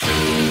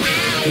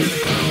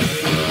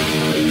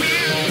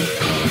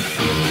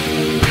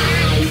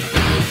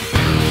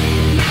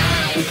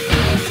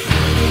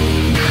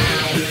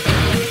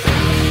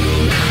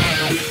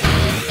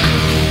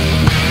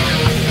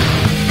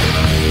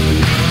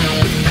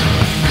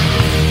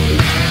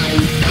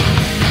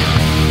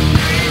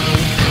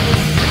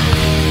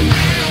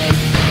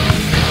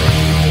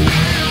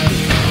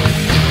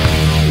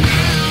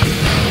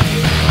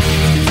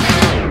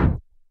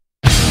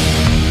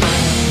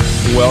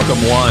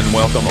Welcome one,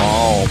 welcome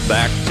all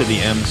back to the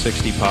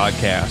M60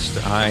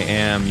 podcast. I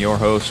am your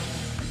host,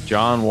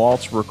 John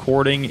Waltz,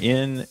 recording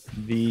in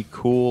the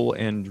cool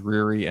and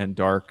dreary and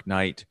dark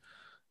night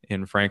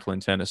in Franklin,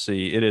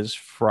 Tennessee. It is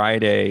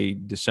Friday,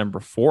 December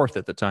 4th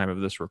at the time of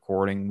this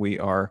recording. We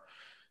are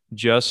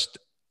just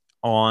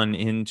on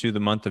into the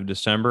month of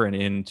December and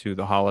into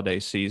the holiday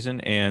season.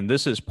 And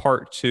this is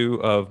part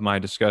two of my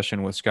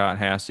discussion with Scott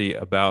Hassey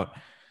about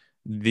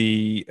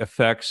the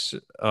effects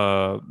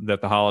that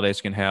the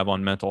holidays can have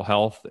on mental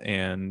health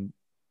and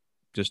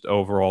just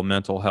overall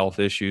mental health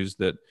issues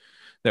that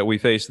we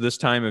face this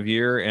time of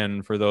year.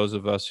 And for those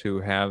of us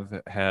who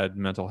have had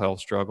mental health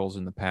struggles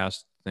in the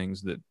past,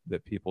 things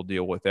that people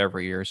deal with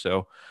every year.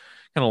 So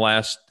kind of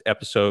last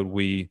episode,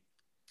 we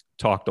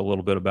talked a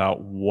little bit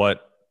about what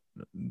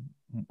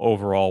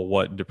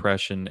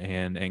depression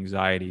and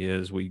anxiety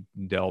is. We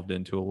delved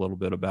into a little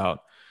bit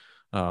about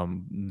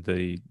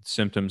the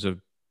symptoms of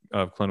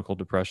clinical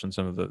depression,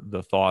 some of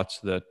the thoughts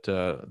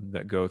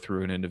that go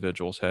through an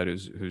individual's head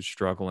who's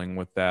struggling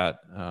with that.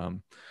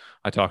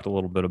 I talked a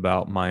little bit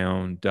about my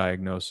own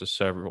diagnosis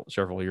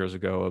several years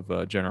ago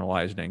of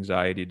generalized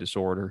anxiety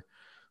disorder.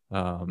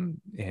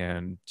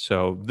 And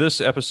so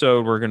this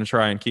episode, we're going to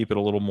try and keep it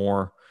a little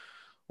more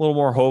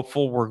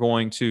hopeful. We're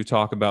going to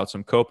talk about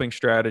some coping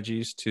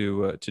strategies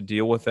to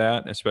deal with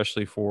that,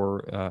 especially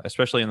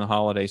in the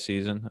holiday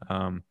season.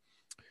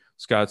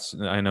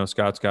 I know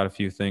Scott's got a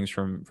few things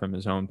from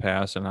his own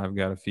past, and I've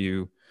got a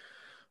few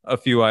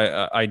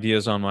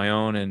ideas on my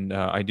own. And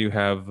I did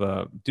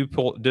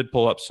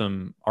pull up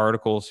some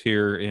articles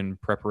here in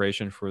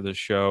preparation for this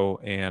show,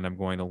 and I'm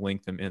going to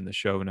link them in the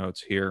show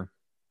notes here.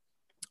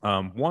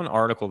 One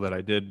article that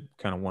I did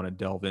kind of want to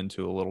delve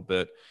into a little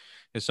bit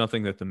is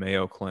something that the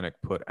Mayo Clinic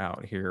put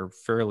out here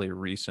fairly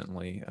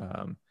recently,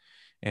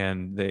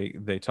 and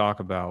they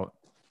talk about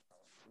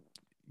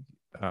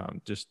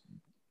just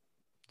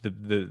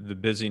the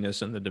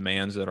busyness and the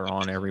demands that are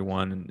on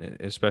everyone, and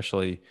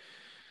especially,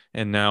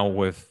 and now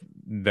with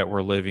that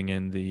we're living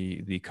in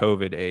the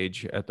COVID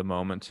age at the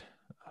moment.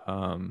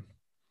 God,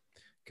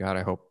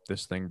 I hope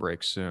this thing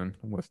breaks soon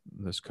with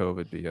this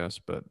COVID BS,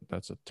 but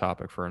that's a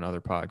topic for another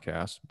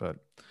podcast. But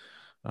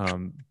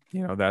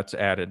that's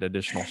added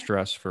additional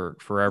stress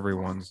for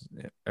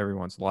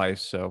everyone's life.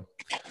 So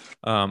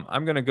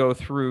I'm going to go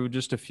through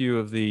just a few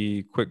of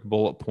the quick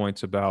bullet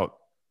points about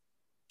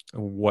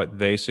what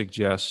they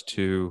suggest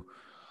to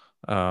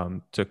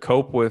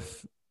cope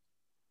with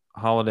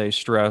holiday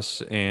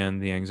stress and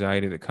the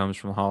anxiety that comes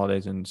from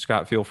holidays. And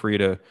Scott, feel free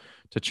to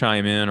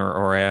chime in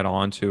or add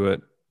on to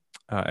it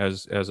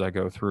as I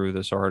go through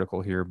this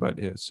article here. But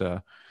it's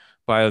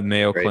by the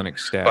Mayo Clinic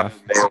staff.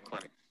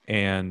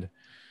 And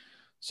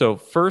so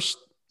first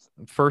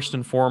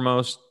and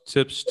foremost,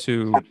 tips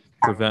to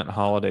prevent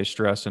holiday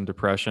stress and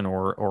depression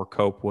or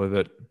cope with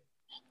it.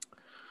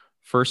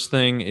 First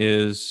thing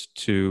is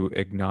to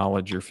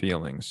acknowledge your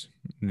feelings.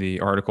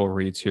 The article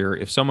reads here,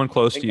 if someone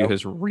close to you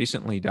has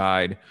recently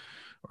died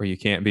or you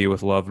can't be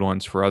with loved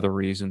ones for other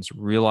reasons,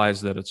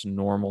 realize that it's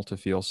normal to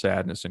feel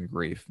sadness and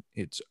grief.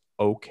 It's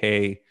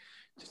okay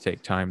to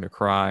take time to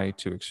cry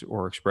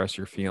or express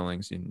your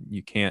feelings, and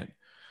you can't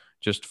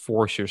just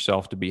force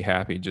yourself to be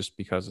happy just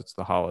because it's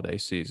the holiday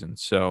season.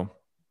 So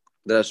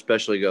that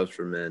especially goes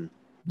for men.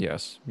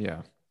 Yes.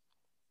 Yeah.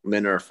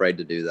 Men are afraid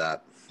to do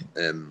that.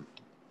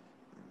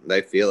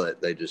 They feel it.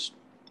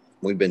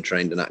 We've been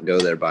trained to not go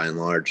there by and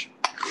large.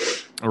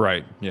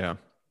 Right. Yeah.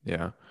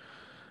 Yeah. I'm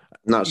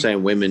not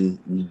saying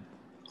women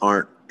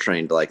aren't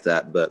trained like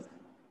that, but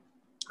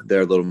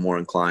they're a little more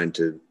inclined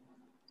to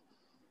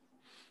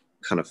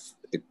kind of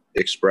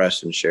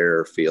express and share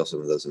or feel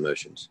some of those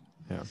emotions.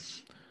 Yeah.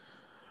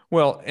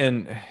 Well,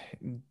 and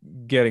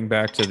getting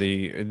back to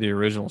the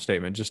original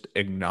statement, just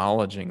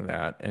acknowledging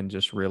that and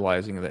just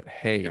realizing that,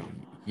 hey,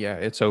 yeah,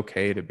 it's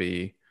okay to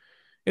be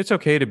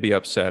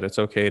upset. It's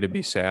okay to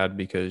be sad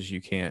because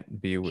you can't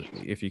be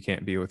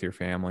with your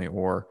family,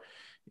 or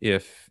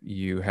if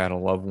you had a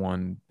loved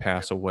one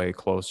pass away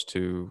close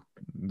to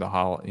a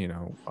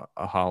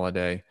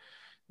holiday.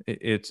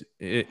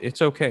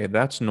 It's okay.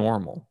 That's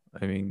normal.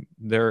 I mean,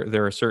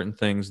 there are certain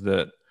things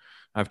that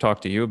I've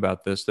talked to you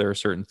about this. There are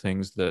certain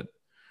things that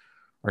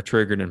are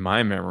triggered in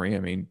my memory. I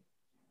mean,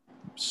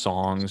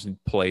 songs,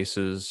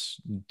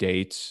 places,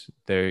 dates,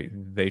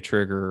 they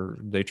trigger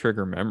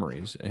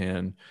memories,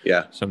 and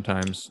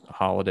sometimes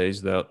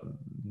holidays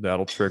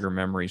that'll trigger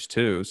memories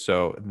too.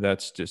 So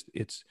that's just,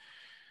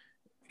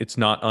 it's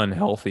not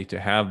unhealthy to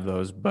have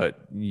those,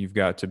 but you've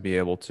got to be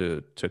able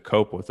to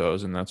cope with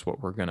those. And that's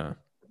what we're going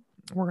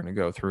to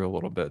go through a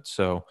little bit.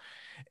 So,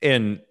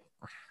 and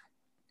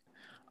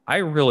I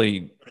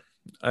really,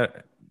 uh,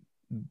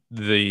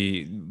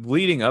 the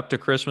leading up to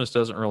Christmas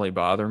doesn't really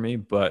bother me,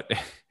 but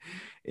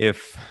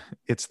if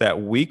it's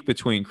that week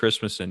between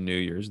Christmas and New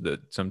Year's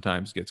that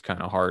sometimes gets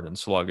kind of hard and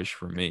sluggish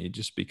for me,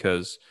 just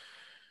because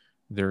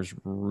there's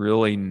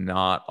really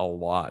not a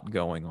lot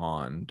going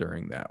on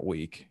during that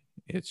week.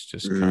 It's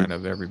just Mm-hmm. kind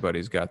of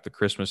everybody's got the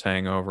Christmas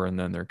hangover, and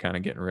then they're kind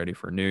of getting ready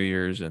for New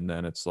Year's, and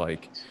then it's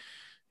like,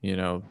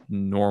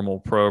 normal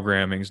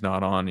programming's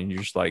not on, and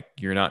you're just like,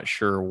 you're not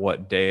sure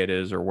what day it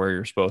is or where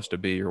you're supposed to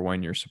be or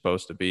when you're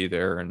supposed to be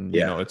there. And,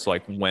 Yeah. it's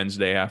like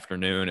Wednesday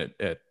afternoon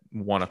at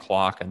 1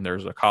 o'clock, and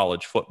there's a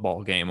college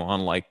football game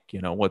on, like,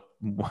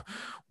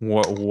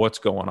 what's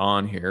going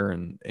on here.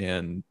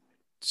 And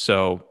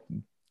so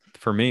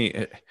for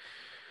me,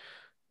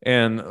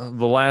 and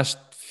the last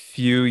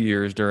few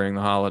years during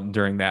the holiday,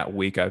 during that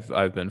week,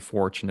 I've been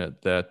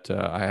fortunate that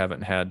I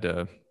haven't had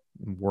to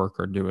work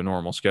or do a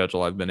normal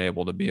schedule. I've been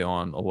able to be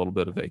on a little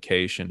bit of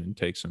vacation and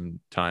take some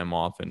time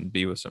off and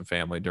be with some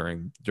family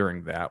during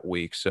that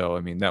week. So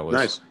I mean,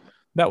 Nice.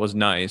 that was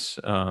nice.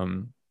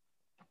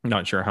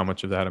 Not sure how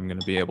much of that I'm going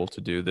to be able to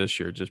do this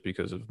year just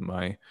because of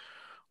my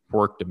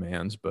work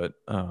demands, but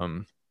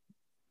and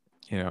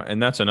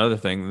that's another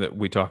thing that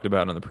we talked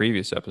about in the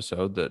previous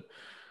episode, that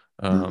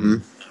Mm-hmm.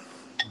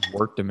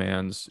 work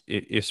demands,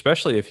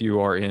 especially if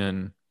you're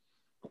in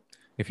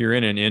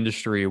an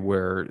industry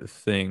where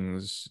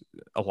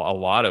a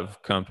lot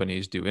of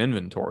companies do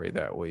inventory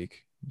that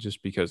week,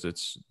 just because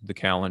it's the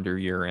calendar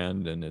year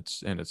end, and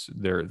it's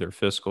their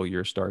fiscal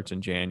year starts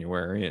in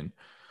January.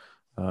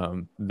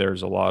 And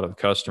there's a lot of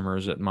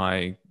customers at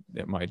my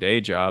day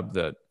job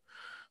that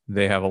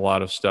they have a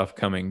lot of stuff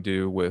coming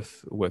due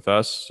with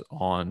us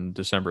on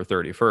December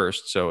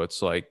 31st. So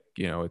it's like,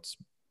 it's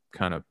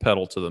kind of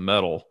pedal to the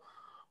metal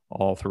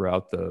all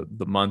throughout the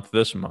month,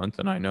 this month.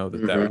 And I know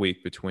that Mm-hmm.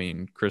 week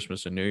between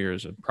Christmas and New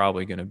Year's is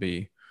probably going to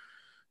be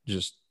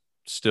just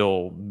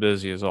still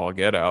busy as all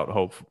get out,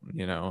 hope,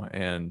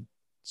 and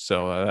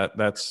so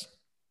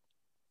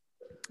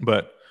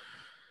but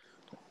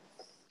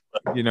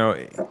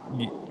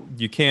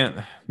you can't,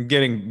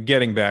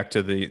 getting back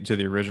to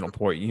the original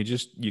point,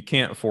 you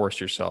can't force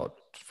yourself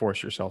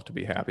to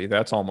be happy.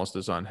 That's almost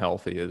as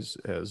unhealthy as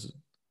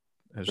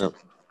No.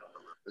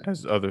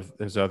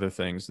 other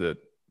things that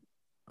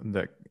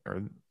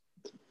are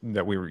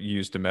that we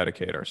use to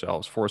medicate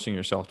ourselves. Forcing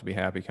yourself to be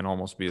happy can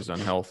almost be as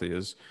unhealthy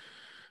as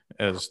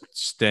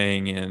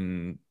staying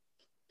in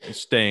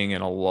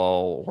a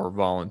lull, or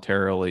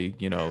voluntarily,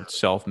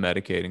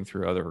 self-medicating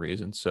through other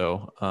reasons.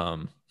 So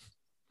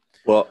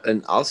Well,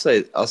 and I'll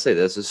say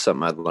this is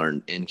something I've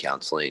learned in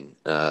counseling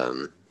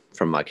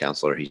from my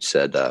counselor. He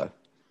said,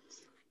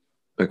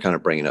 we're kind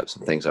of bringing up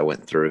some things I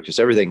went through, because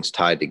everything's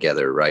tied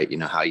together, right?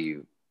 How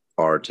you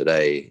are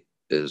today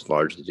is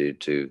largely due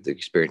to the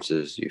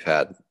experiences you've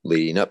had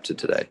leading up to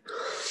today.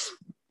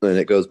 And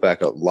it goes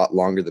back a lot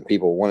longer than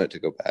people want it to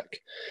go back.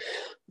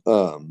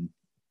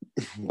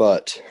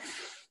 But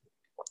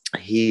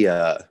we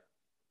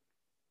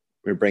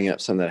were bringing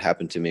up something that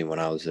happened to me when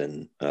I was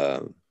in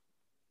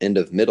end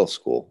of middle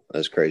school,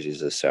 as crazy as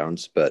this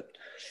sounds, but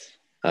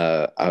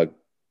I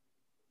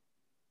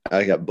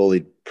got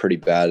bullied pretty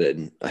bad,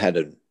 and I had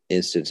an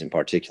instance in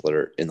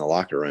particular in the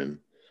locker room.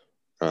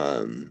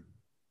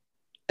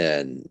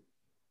 And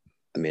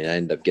I mean, I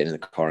ended up getting in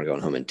the car and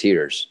going home in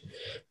tears.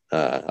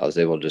 I was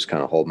able to just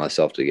kind of hold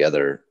myself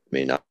together. I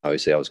mean,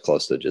 obviously I was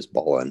close to just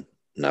bawling.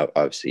 And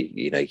obviously,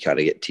 you kind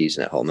of get teased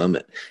in that whole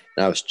moment.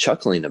 And I was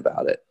chuckling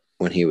about it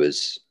when we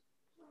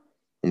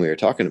were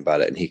talking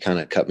about it, and he kind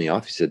of cut me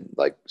off. He said,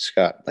 like,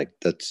 Scott, like,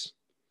 that's,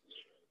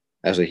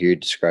 as I hear you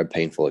describe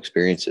painful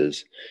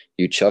experiences,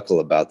 you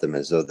chuckle about them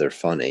as though they're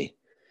funny.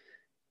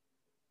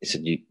 He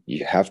said,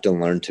 you have to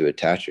learn to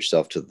attach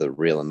yourself to the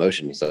real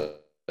emotion. He's like,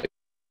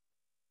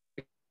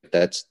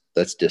 that's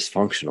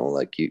dysfunctional.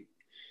 Like, you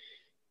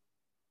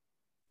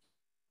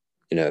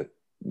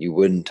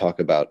wouldn't talk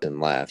about and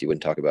laugh. You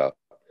wouldn't talk about,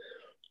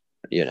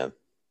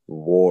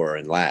 war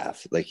and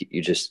laugh. Like,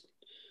 you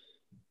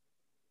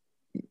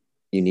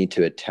need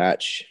to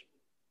attach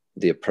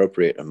the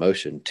appropriate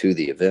emotion to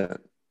the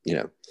event.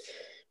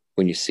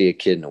 When you see a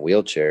kid in a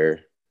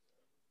wheelchair,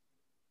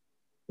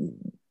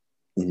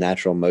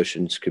 natural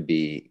emotions could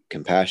be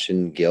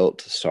compassion,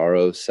 guilt,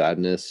 sorrow,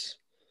 sadness,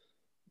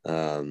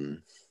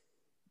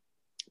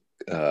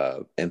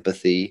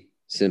 empathy,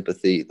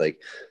 sympathy.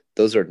 Like,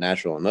 those are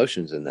natural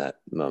emotions in that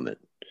moment.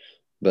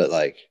 But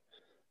like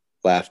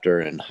laughter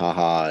and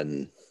haha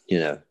and,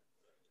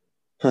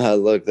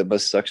 look, that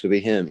must sucks to be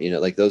him.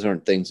 Like, those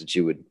aren't things that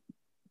you would,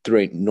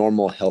 through a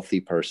normal, healthy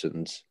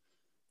person's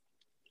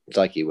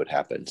psyche, would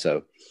happen.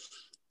 So,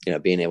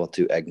 being able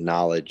to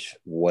acknowledge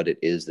what it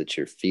is that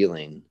you're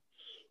feeling,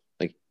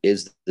 like,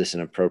 is this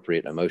an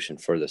appropriate emotion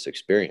for this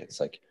experience?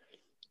 Like,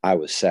 I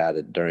was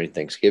sad during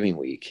Thanksgiving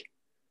week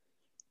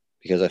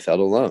because I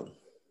felt alone.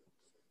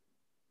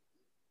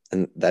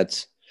 And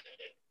that's,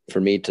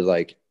 for me to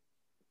like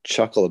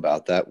chuckle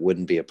about that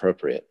wouldn't be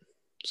appropriate.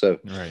 So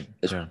right.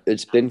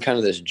 It's been kind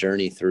of this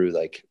journey through,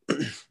 like,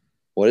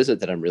 what is it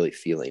that I'm really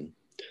feeling?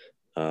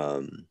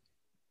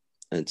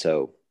 And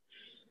so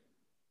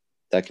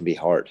that can be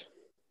hard,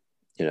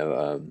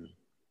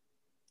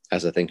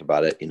 as I think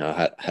about it.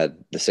 I had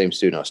the same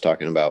student I was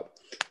talking about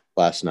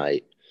last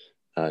night,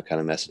 kind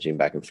of messaging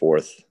back and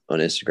forth on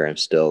Instagram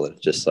still.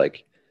 And just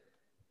like,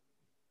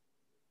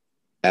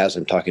 as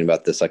I'm talking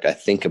about this, like I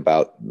think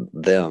about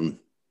them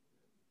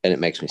and it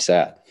makes me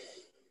sad.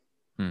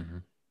 Mm-hmm.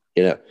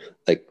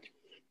 Like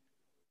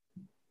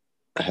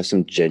I have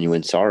some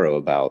genuine sorrow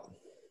about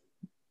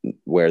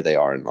where they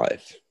are in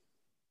life.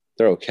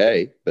 They're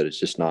okay, but it's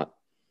just not,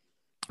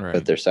 Right.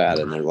 but they're sad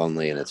and they're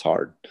lonely and it's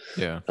hard.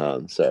 Yeah.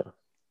 So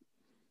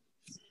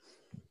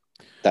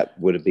that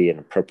would be an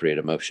appropriate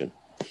emotion.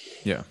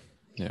 Yeah.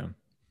 Yeah.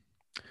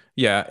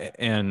 Yeah.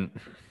 And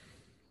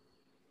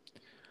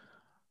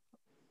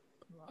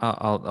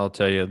I'll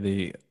tell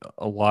you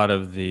a lot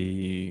of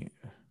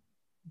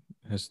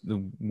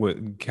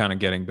kind of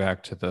getting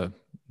back to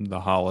the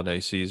holiday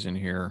season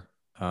here.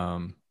 A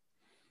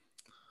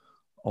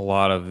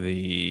lot of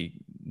the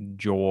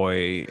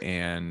joy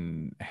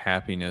and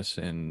happiness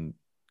and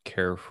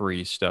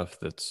carefree stuff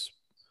that's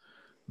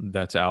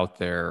out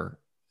there,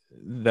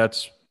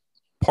 that's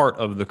part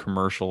of the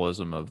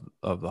commercialism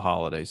of the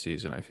holiday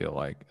season. I feel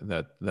like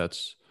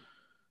that's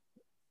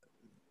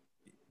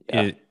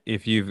it.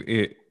 If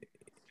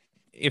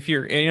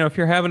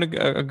you're having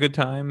a good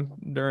time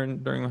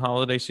during the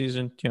holiday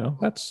season,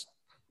 that's,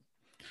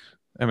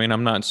 I mean,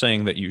 I'm not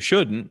saying that you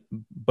shouldn't,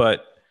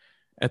 but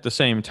at the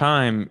same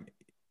time,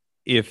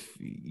 if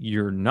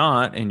you're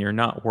not and you're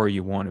not where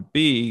you want to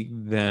be,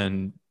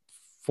 then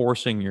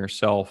forcing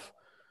yourself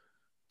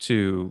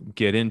to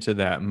get into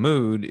that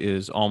mood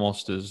is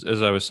almost as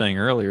I was saying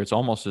earlier, it's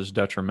almost as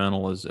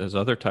detrimental as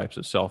other types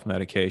of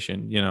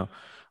self-medication.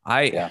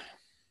 I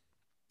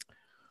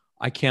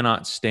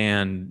cannot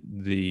stand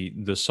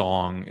the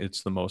song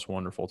 "It's the Most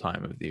Wonderful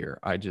Time of the Year."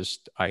 I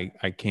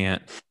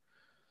can't.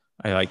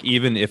 I like,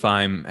 even if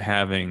I'm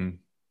having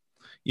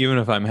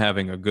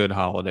a good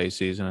holiday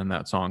season and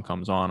that song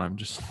comes on, I'm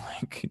just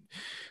like,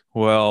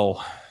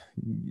 well,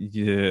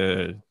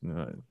 yeah,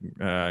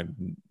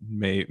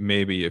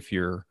 maybe if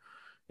you're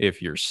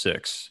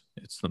 6,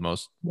 it's the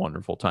most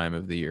wonderful time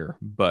of the year.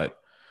 But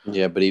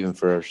yeah, but even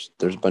there's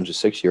a bunch of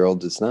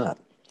 6-year-olds, it's not.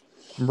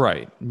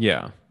 Right.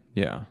 Yeah.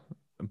 Yeah.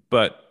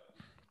 But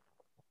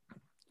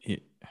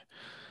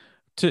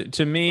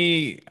to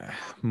me,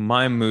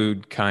 my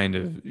mood kind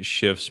of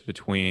shifts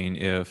between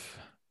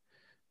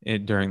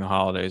during the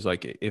holidays,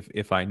 like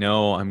if I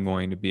know I'm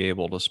going to be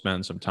able to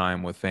spend some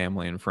time with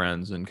family and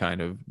friends and kind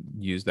of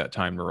use that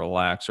time to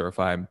relax, or if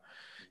I'm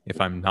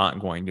not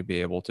going to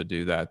be able to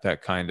do that,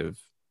 that kind of,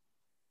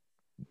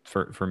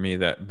 for me,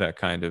 that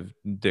kind of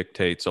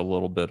dictates a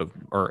little bit of,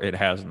 or it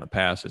has in the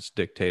past, it's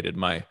dictated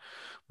my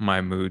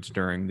moods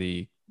during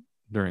the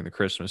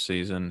Christmas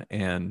season.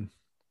 And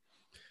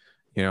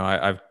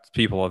I've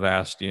people have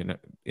asked, in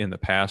the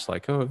past,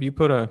 like, oh, have you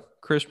put a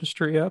Christmas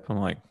tree up? I'm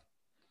like,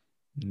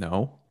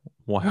 no.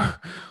 Why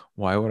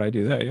would I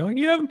do that? You're like,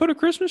 you haven't put a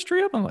Christmas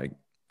tree up? I'm like,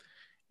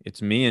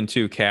 it's me and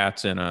 2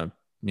 cats in a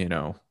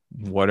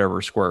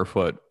whatever square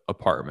foot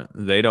apartment.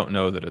 They don't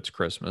know that it's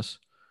Christmas.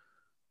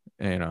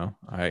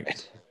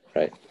 Right.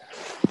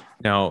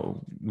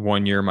 Now,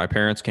 one year my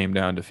parents came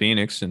down to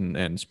Phoenix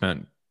and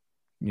spent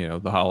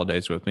the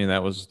holidays with me.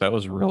 That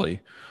was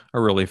really a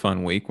really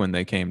fun week when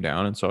they came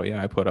down. And so,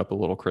 yeah, I put up a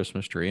little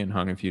Christmas tree and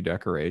hung a few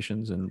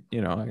decorations, and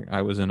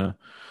I was in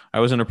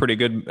a pretty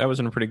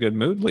good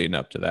mood leading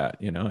up to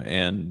that,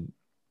 and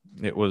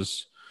it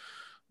was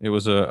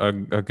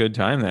a good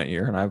time that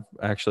year. And I've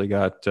actually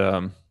got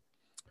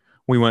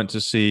we went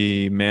to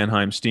see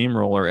Mannheim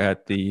Steamroller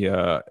at the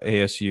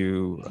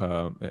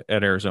ASU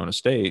at Arizona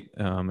State,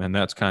 and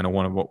that's kind of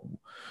one of what,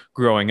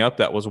 growing up,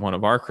 that was one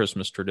of our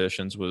Christmas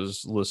traditions,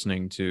 was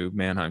listening to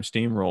Mannheim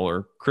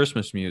Steamroller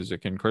Christmas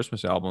music and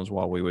Christmas albums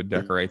while we would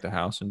decorate the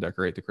house and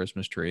decorate the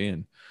Christmas tree.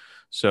 And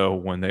so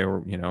when they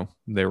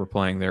were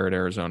playing there at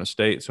Arizona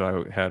State,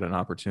 so I had an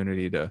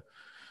opportunity to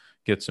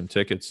get some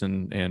tickets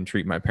and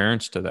treat my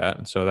parents to that.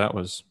 And so that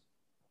was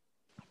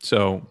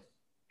so.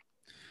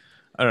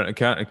 I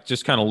don't know,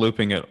 just kind of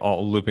looping it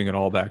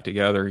all back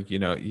together.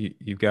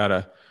 You've got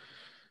to,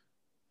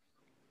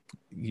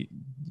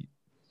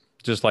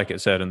 just like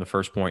it said in the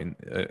first point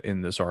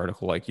in this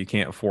article, like, you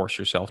can't force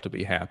yourself to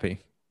be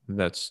happy.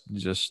 That's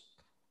just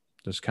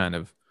kind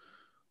of,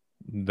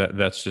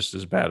 that's just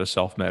as bad as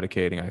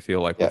self-medicating, I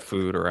feel like, with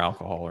food or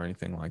alcohol or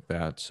anything like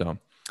that. So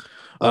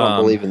I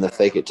don't believe in the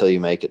fake it till you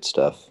make it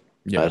stuff.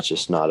 Yeah. It's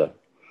just not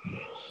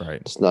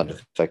it's not an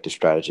effective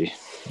strategy.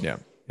 Yeah.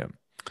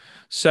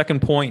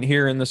 Second point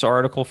here in this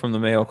article from the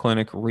Mayo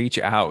Clinic: reach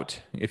out.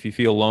 If you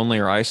feel lonely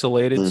or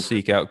isolated,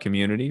 seek out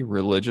community,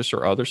 religious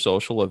or other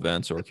social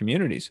events or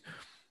communities.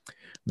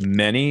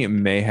 Many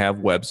may have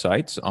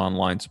websites,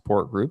 online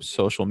support groups,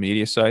 social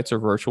media sites, or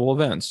virtual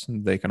events.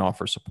 They can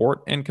offer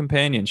support and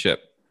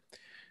companionship.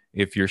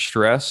 If you're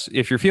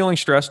feeling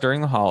stressed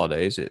during the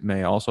holidays, it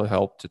may also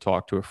help to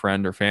talk to a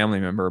friend or family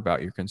member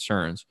about your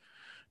concerns.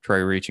 Try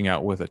reaching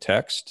out with a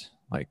text,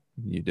 like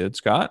you did,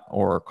 Scott,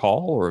 or a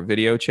call or a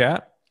video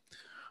chat.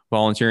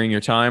 Volunteering your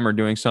time or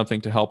doing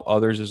something to help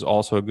others is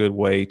also a good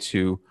way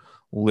to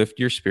lift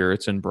your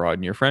spirits and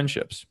broaden your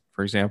friendships.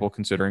 For example,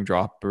 considering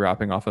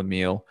dropping off a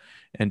meal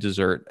and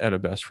dessert at a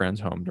best friend's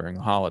home during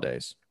the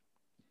holidays.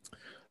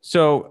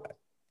 So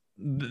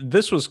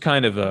this was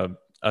kind of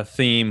a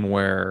theme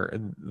where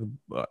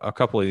a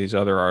couple of these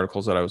other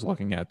articles that I was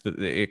looking at,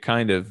 it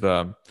kind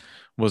of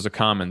was a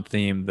common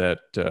theme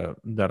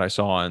that I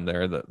saw in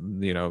there, that,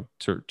 you know,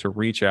 to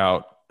reach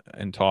out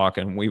and talk.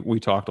 And we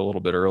talked a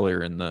little bit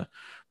earlier in the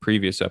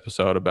previous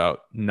episode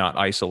about not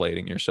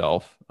isolating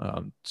yourself.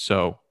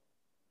 So,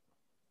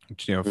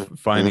 you know,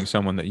 finding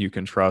someone that you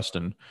can trust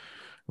and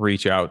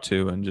reach out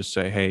to and just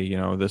say, hey, you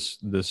know,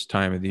 this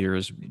time of the year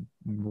is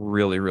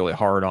really, really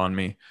hard on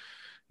me.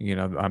 You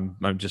know,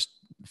 I'm just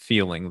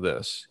feeling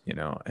this, you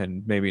know,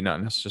 and maybe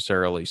not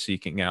necessarily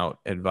seeking out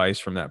advice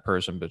from that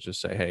person, but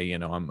just say, hey, you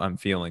know, I'm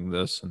feeling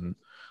this and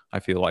I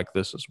feel like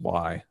this is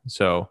why.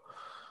 So,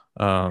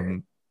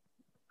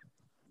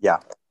 Yeah.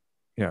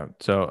 yeah.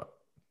 So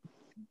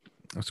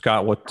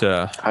Scott, what,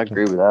 I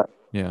agree with that.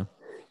 Yeah.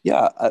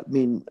 Yeah. I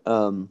mean,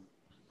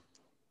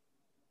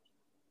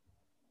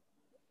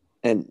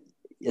 and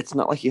it's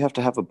not like you have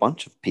to have a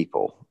bunch of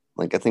people.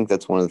 Like, I think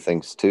that's one of the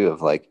things too,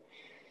 of like,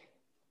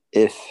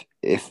 if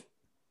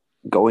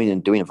going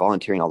and doing and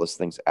volunteering, all those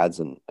things adds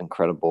an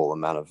incredible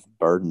amount of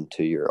burden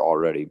to your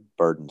already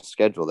burdened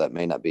schedule, that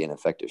may not be an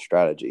effective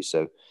strategy.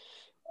 So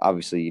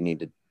obviously you need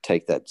to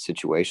take that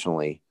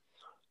situationally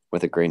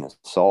with a grain of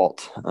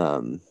salt.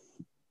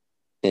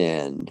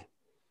 And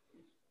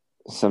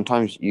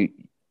sometimes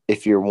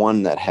if you're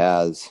one that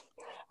has,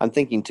 I'm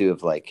thinking too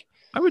of like,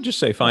 I would just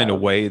say find a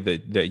way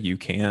that you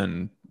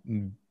can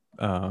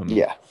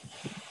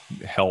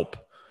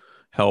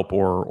help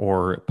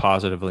or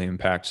positively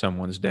impact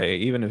someone's day,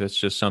 even if it's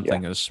just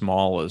something as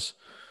small as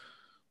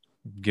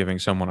giving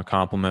someone a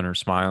compliment or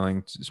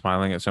smiling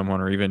at someone,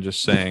 or even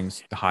just saying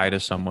hi to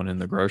someone in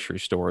the grocery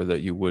store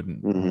that you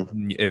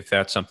wouldn't, if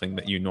that's something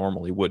that you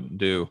normally wouldn't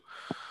do.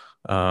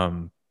 You'd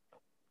have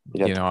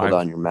to pull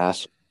down your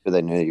mask so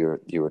they knew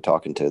you were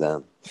talking to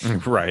them.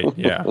 Right.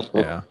 Yeah.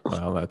 Yeah.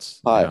 Well, that's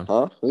hi. Yeah.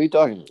 Huh? Who are you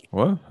talking to?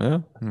 Well,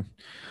 yeah.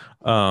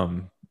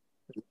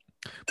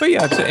 But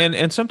yeah,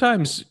 and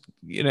sometimes,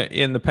 you know,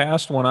 in the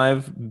past when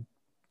I've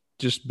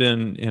just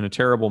been in a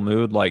terrible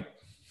mood, like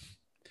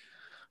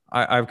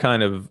I've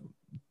kind of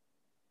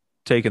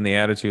taken the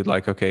attitude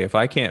like, okay, if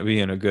I can't be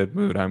in a good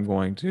mood, I'm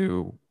going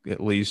to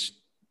at least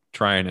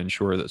try and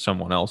ensure that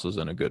someone else is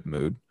in a good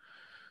mood.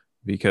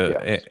 Because,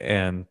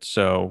 and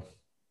so,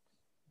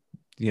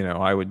 you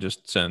know, I would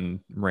just send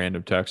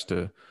random texts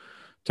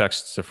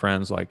to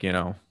friends like, you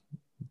know,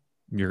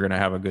 you're going to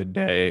have a good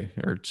day,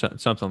 or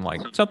something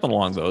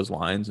along those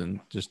lines, and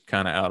just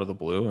kind of out of the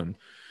blue. And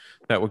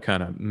that would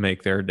kind of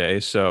make their day.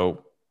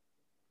 So,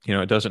 you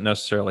know, it doesn't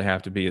necessarily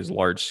have to be as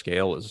large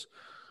scale as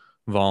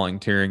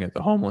volunteering at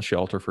the homeless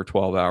shelter for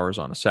 12 hours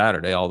on a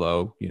Saturday.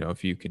 Although, you know,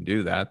 if you can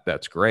do that,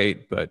 that's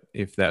great. But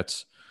if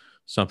that's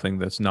something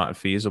that's not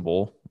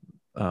feasible,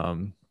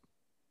 you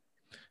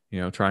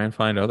know, try and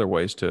find other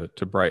ways to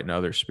brighten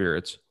other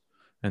spirits,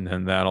 and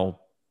then that'll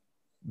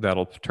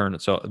turn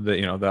itself,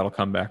 you know, that'll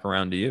come back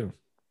around to you.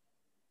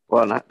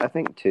 Well, and I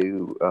think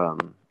too,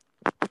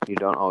 you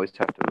don't always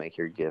have to make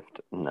your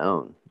gift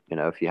known. You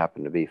know, if you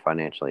happen to be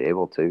financially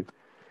able to, you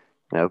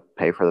know,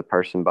 pay for the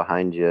person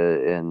behind you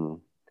in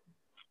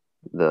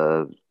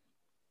the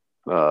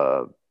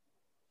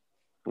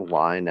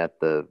line at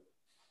the,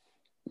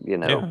 you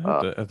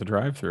know, at the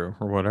drive-through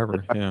or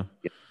whatever. Yeah.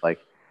 Like,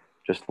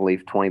 just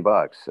leave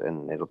 $20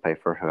 and it'll pay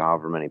for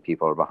however many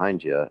people are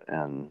behind you.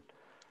 And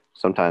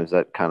sometimes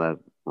that kind of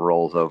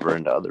rolls over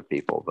into other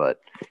people, but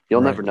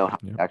you'll never know how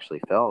it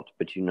actually felt,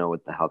 but you know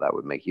how that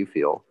would make you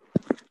feel.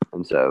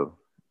 And so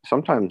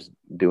sometimes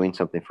doing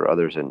something for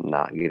others and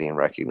not getting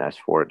recognized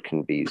for it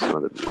can be some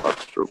of the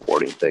most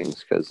rewarding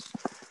things, because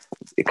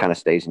it kind of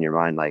stays in your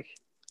mind. Like,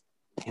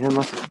 you know, it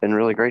must have been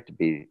really great to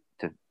be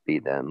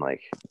them.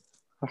 Like,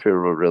 I feel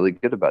really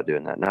good about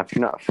doing that. Now, if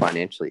you're not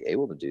financially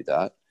able to do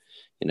that,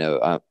 you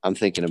know, I'm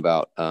thinking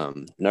about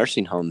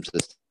nursing homes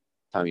this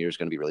time of year is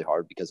going to be really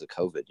hard because of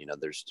COVID. You know,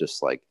 there's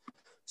just like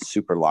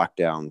super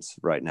lockdowns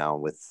right now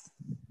with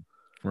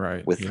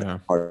a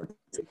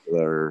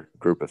particular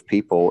group of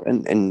people,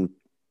 and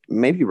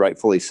maybe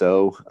rightfully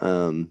so.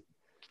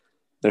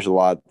 There's a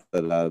lot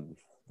that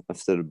I've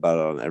stood about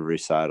on every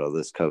side of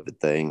this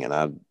COVID thing, and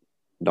I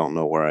don't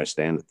know where I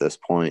stand at this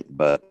point,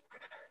 but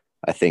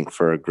I think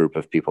for a group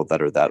of people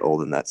that are that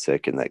old and that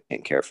sick and that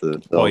can't care for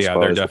themselves,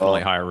 they're definitely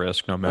high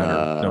risk, no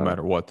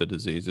matter what the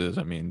disease is.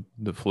 I mean,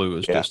 the flu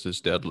is just as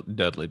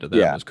deadly to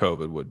them as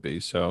COVID would be.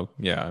 So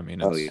yeah, I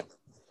mean,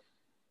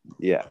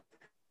 yeah.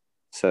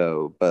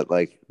 So, but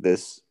like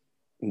this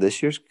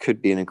year's could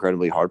be an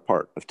incredibly hard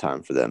part of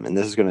time for them, and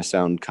this is going to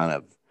sound kind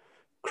of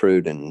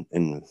crude and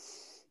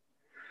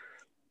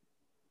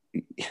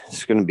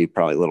it's going to be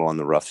probably a little on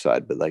the rough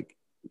side, but like,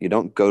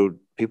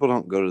 people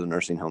don't go to the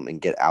nursing home and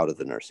get out of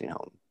the nursing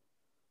home.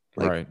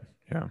 Like, right.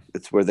 Yeah.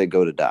 It's where they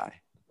go to die.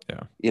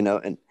 Yeah. You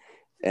know,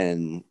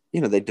 and,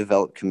 you know, they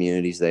develop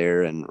communities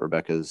there, and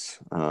Rebecca's,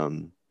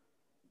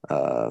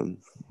 um,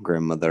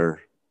 grandmother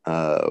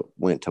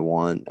went to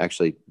one.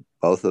 Actually,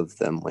 both of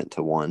them went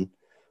to one.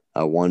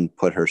 One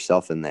put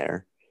herself in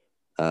there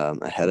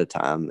ahead of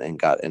time and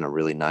got in a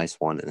really nice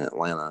one in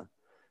Atlanta.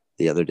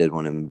 The other did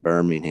one in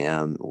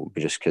Birmingham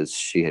just because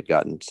she had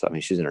gotten, I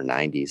mean, she's in her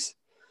 90s,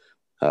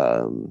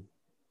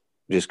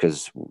 just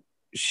because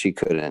she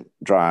couldn't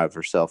drive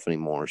herself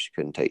anymore. She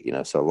couldn't take,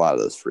 so a lot of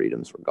those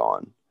freedoms were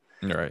gone.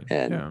 Right.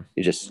 And Yeah.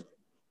 you just,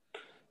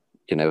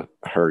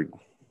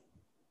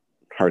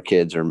 her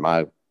kids are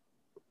my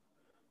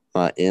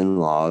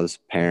in-laws'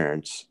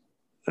 parents,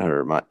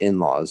 or my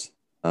in-laws.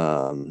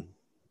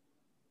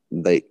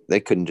 They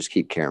couldn't just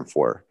keep caring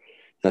for her.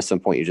 And at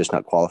some point, you're just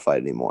not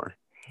qualified anymore.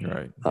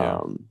 Right.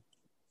 Yeah.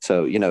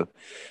 So,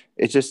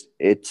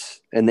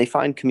 and they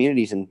find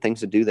communities and things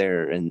to do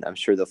there. And I'm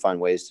sure they'll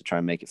find ways to try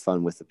and make it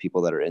fun with the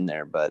people that are in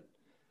there. But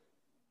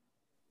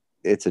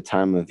it's a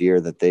time of year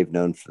that they've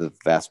known for the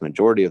vast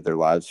majority of their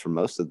lives, for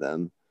most of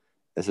them,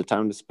 it's a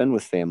time to spend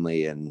with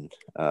family. And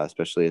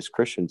especially as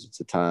Christians,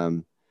 it's a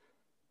time,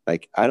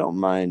 like, I don't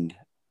mind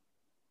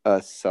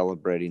us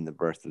celebrating the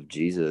birth of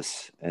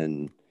Jesus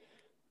and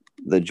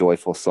the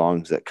joyful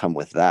songs that come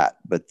with that.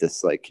 But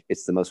this, like,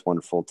 it's the most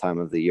wonderful time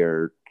of the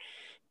year,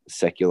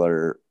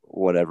 secular,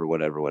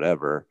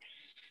 whatever.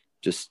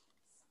 Just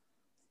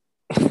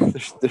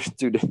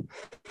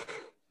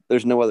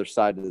there's no other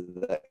side to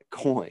that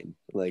coin.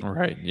 Like,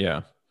 right.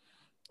 Yeah.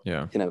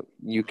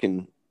 You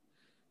can,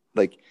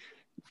 like,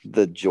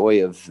 the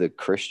joy of the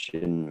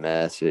Christian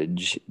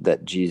message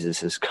that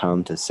Jesus has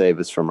come to save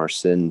us from our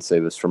sin,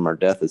 save us from our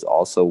death, is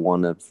also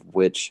one of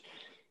which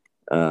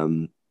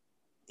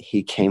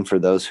he came for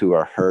those who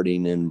are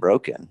hurting and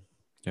broken.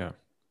 Yeah.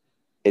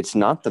 It's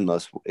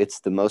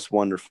the most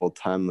wonderful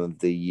time of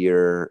the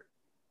year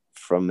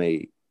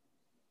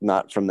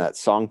not from that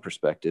song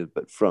perspective,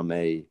 but from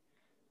a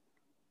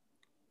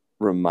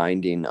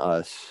reminding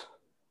us,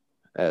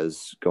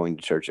 as going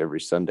to church every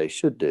Sunday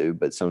should do,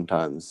 but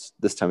sometimes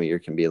this time of year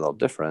can be a little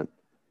different.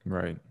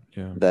 Right.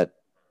 Yeah. That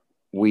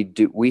we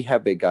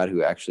have a God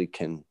who actually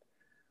can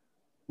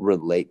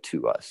relate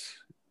to us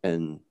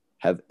and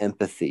have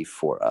empathy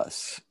for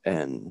us.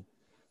 And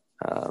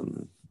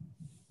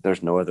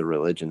there's no other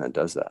religion that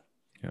does that.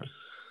 Yeah.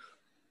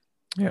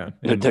 Yeah.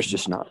 There's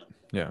just not.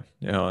 Yeah.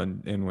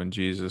 And when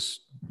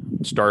Jesus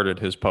started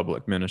his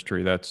public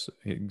ministry, that's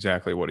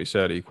exactly what he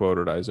said. He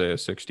quoted Isaiah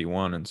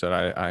 61 and said,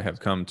 I have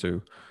come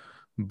to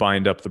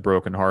bind up the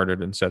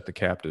brokenhearted and set the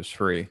captives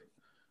free.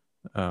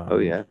 Oh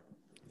yeah.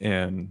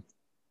 And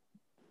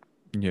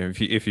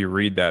if you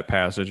read that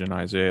passage in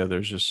Isaiah,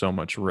 there's just so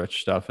much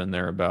rich stuff in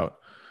there about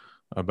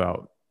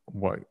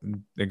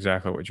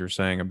exactly what you're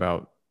saying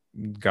about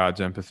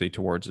God's empathy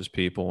towards his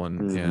people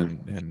and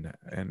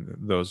and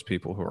those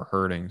people who are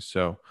hurting.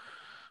 So,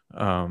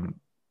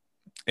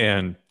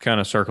 and kind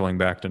of circling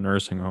back to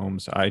nursing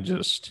homes,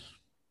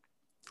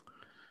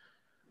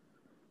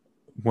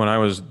 when I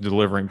was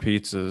delivering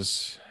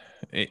pizzas,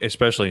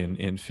 especially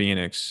in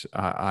Phoenix,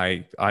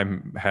 I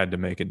had to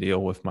make a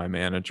deal with my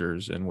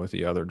managers and with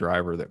the other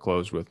driver that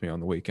closed with me on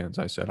the weekends.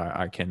 I said,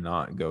 I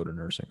cannot go to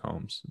nursing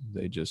homes.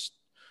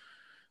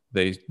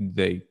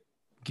 They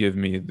give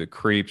me the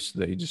creeps.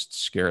 They just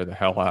scare the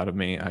hell out of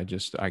me. I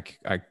just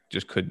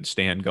couldn't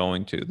stand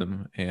going to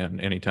them. And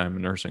anytime a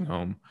nursing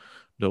home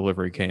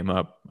delivery came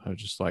up, I was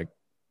just like,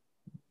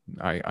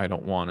 I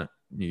don't want it.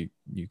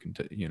 You can,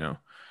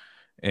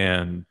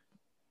 and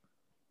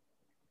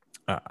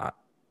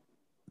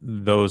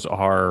those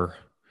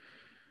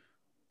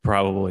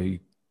probably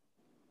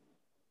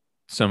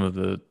some of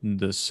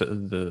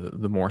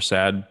the more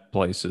sad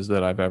places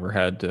that I've ever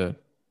had to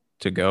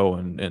go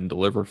and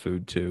deliver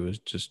food to, is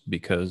just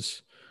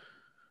because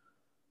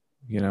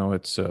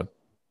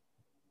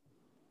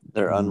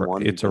they're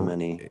unwanted in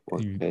many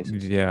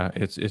cases. Yeah,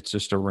 it's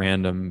just a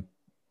random,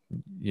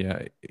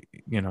 you're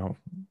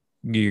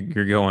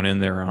going in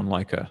there on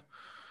like a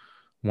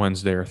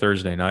Wednesday or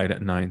Thursday night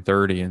at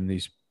 9:30, and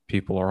these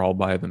people are all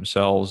by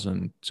themselves,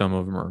 and some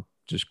of them are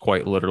just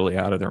quite literally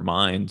out of their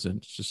minds, and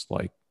it's just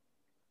like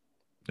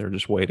they're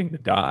just waiting to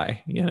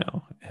die,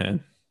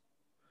 and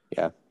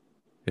yeah,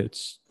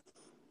 it's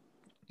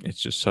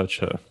just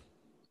such a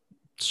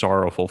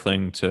sorrowful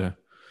thing to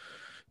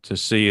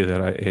see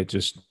that it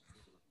just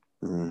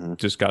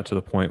got to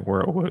the point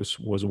where it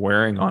was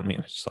wearing on me.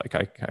 It's like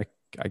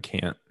I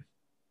can't,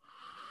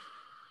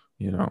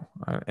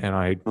 and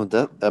I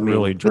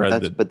really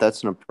dread that. But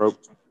that's an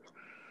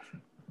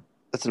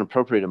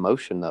appropriate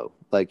emotion, though.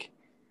 Like,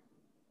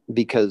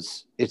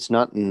 because it's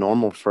not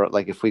normal for,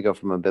 like, if we go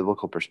from a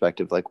biblical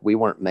perspective, like, we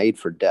weren't made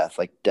for death.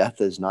 Like,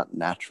 death is not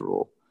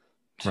natural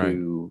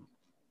to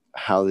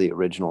how the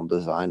original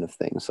design of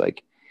things.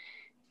 Like,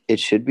 it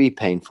should be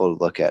painful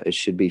to look at. It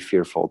should be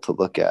fearful to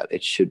look at.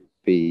 It should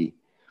be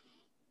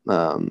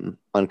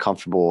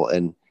uncomfortable,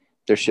 and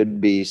there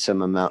should be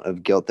some amount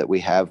of guilt that we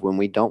have when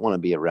we don't want to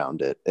be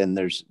around it. And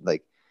there's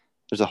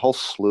a whole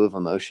slew of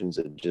emotions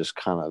that just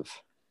kind of,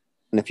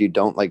 and if you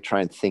don't like try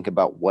and think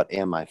about what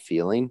am I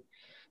feeling,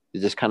 you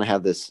just kind of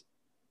have this,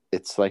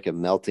 it's like a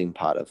melting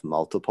pot of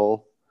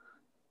multiple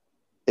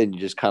and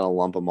you just kind of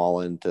lump them all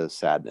into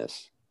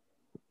sadness.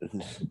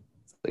 It's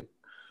like,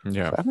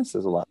 Yeah. sadness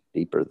is a lot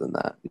deeper than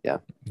that. Yeah.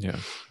 Yeah.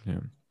 Yeah.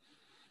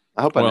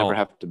 I hope I never Well,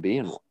 have to be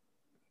in one.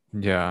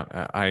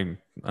 yeah, I'm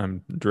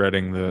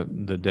dreading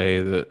the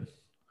day that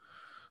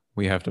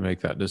we have to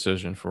make that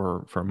decision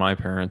for my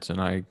parents. And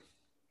I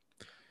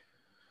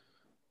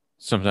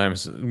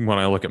sometimes when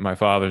I look at my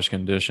father's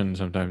condition,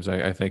 sometimes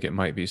I think it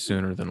might be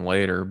sooner than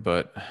later,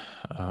 but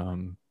I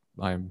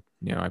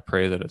I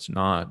pray that it's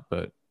not.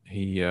 But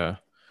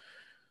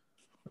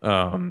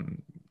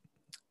um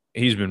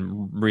he's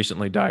been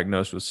recently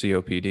diagnosed with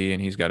COPD,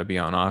 and he's got to be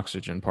on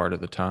oxygen part of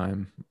the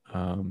time.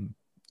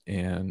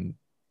 And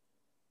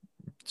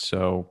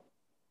so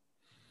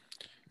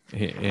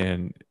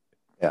and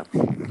Yeah.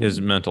 his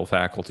mental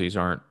faculties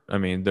aren't, I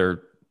mean, they're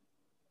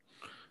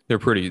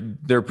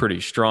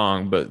pretty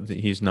strong, but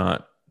he's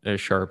not as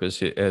sharp as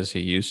he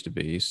used to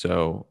be.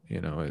 So,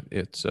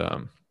 it's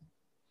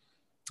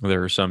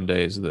there are some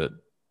days that,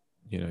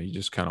 you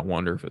just kind of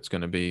wonder if it's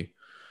going to be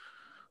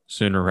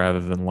sooner rather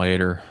than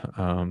later.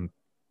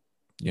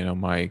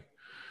 My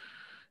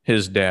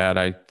his dad,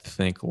 I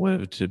think,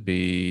 lived to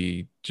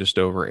be just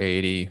over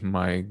 80.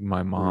 My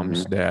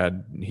mom's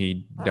dad,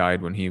 he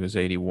died when he was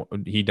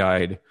 81. He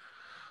died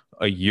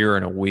a year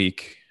and a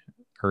week,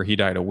 or he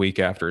died a week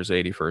after his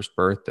 81st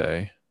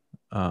birthday.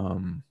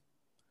 Um,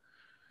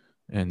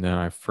 and then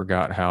I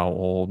forgot how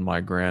old my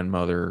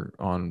grandmother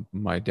on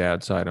my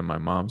dad's side and my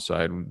mom's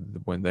side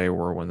when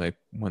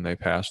they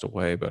passed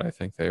away, but I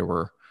think they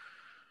were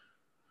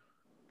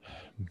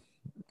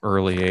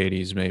early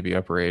 80s, maybe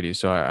upper 80s.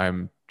 So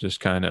I'm just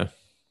kind of,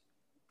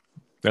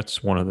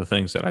 that's one of the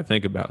things that I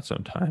think about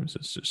sometimes.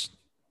 It's just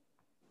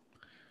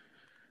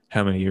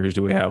how many years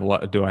do I have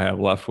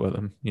left with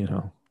him,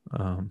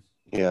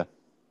 Yeah.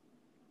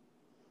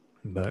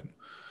 but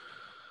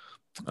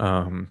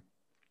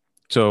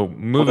so What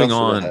moving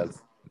else do they on.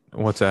 have?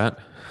 What's that?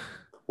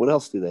 What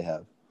else do they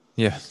have?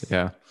 Yes.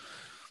 Yeah.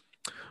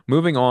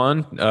 Moving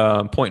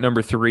on, point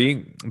number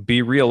 3,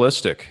 be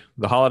realistic.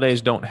 The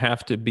holidays don't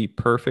have to be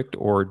perfect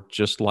or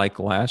just like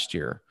last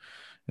year.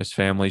 As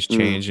families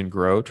change and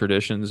grow,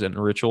 traditions and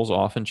rituals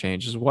often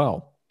change as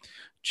well.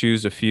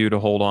 Choose a few to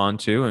hold on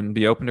to and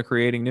be open to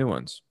creating new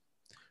ones.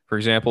 For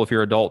example, if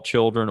your adult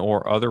children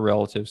or other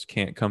relatives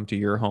can't come to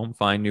your home,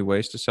 find new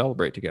ways to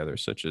celebrate together,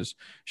 such as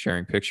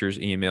sharing pictures,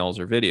 emails,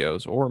 or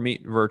videos, or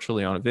meet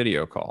virtually on a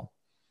video call.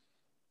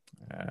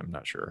 I'm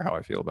not sure how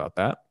I feel about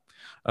that.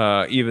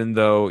 Even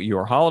though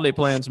your holiday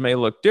plans may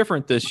look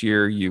different this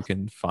year, you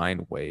can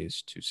find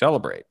ways to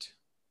celebrate.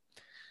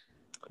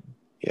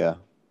 Yeah.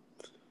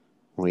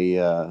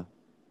 I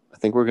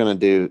think we're going to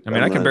do. I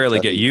mean, I can gonna barely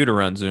tell get you to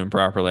run Zoom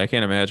properly. I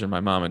can't imagine my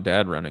mom and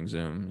dad running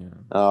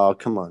Zoom. Oh,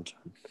 come on, John.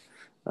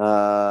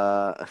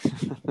 I'm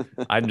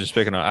just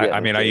picking on. Yeah, I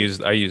mean, I use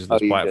Oh, this you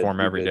did. platform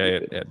You every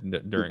did. You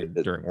day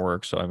did. during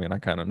work. So I mean, I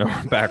kind of know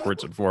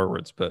backwards and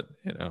forwards. But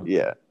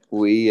Yeah.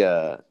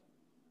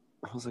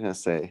 What was I going to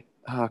say?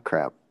 Oh,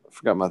 crap. I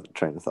forgot my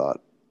train of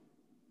thought.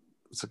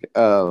 It's okay.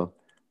 Oh,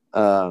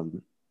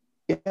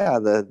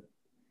 yeah.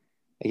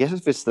 I guess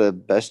if it's the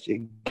best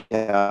you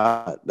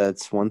got,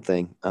 that's one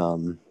thing. I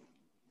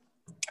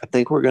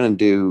think we're going to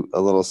do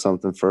a little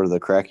something for the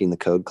cracking the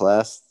code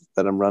class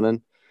that I'm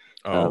running.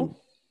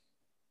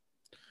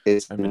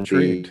 It's I'm going to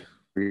intrigued.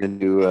 be, we're going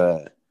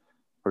to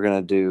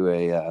do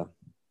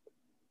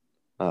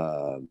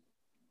a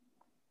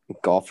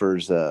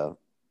golfers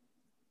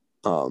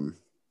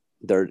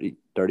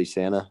dirty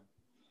Santa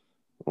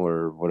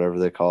or whatever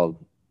they're called.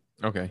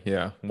 Okay,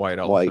 yeah, white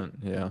elephant.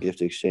 Yeah.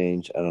 Gift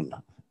exchange. I don't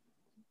know.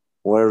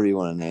 Whatever you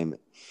want to name it.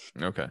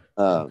 Okay.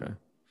 Okay.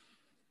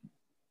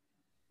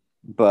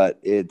 But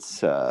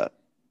it's am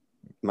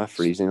I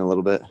freezing a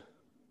little bit?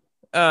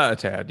 A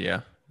tad,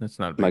 yeah. That's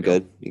not a big Am I deal.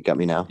 good? You got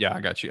me now? Yeah,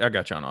 I got you. I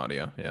got you on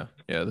audio. Yeah.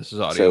 Yeah, this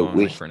is audio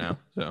only for now.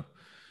 So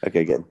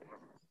okay, good.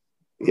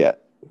 Yeah.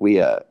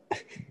 I'd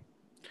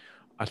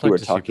like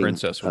to see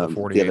Princess with a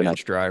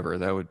 48-inch driver.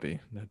 That'd be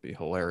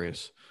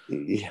hilarious.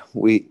 Yeah,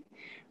 we're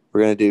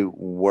gonna do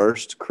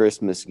worst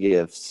Christmas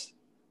gifts,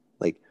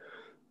 like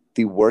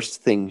the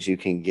worst things you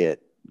can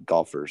get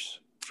golfers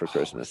for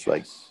Christmas. Yes.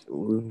 Like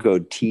go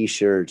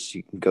T-shirts,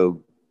 you can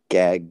go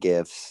gag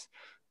gifts.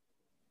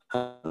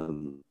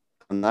 I'm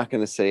not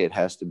gonna say it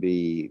has to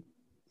be,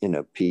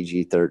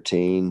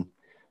 PG-13,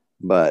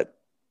 but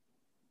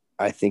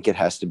I think it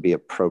has to be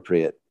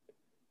appropriate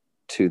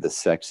to the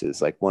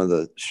sexes. Like one of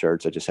the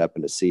shirts I just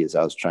happened to see as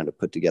I was trying to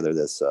put together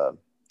this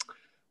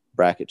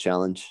bracket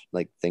challenge,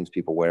 like things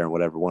people wear and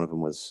whatever. One of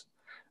them was,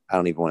 I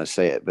don't even want to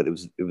say it, but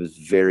it was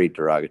very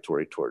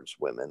derogatory towards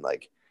women.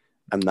 Like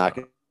I'm not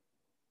gonna.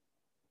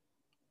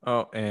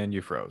 Oh, and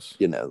you froze.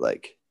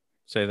 Like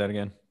say that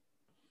again.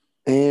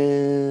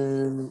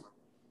 And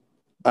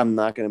I'm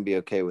not going to be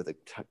okay with a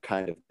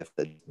kind of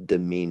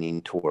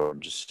demeaning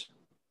towards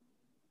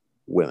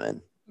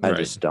women. Right. I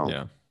just don't.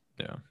 Yeah.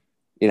 Yeah.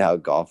 You know how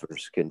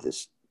golfers can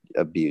just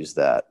abuse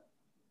that.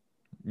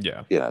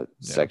 Yeah.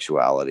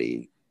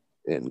 Sexuality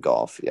in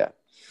golf. Yeah.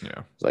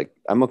 Yeah. It's like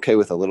I'm okay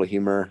with a little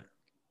humor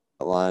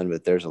line,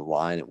 but there's a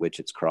line at which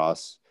it's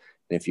crossed.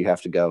 And if you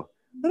have to go,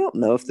 I don't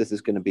know if this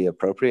is going to be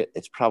appropriate,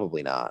 it's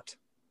probably not.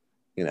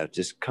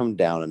 Just come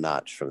down a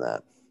notch from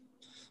that.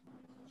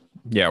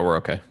 Yeah, we're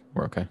okay.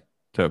 We're okay.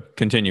 So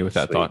continue with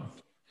that Sweet. thought.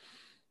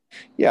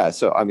 Yeah.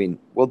 So,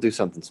 we'll do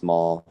something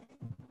small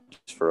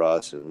just for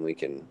us, and we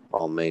can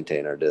all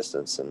maintain our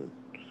distance and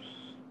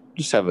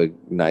just have a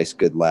nice,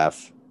 good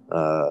laugh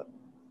about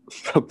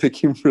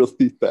picking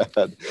really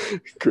bad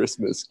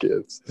Christmas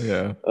gifts.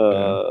 Yeah.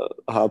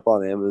 Hop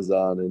on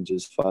Amazon and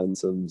just find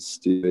some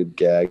stupid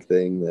gag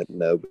thing that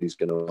nobody's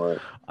going to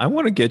want. I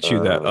want to get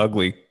you that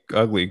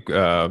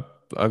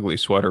ugly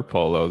sweater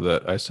polo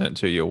that I sent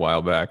to you a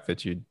while back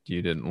that you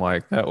didn't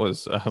like. That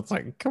was, I was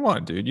like, come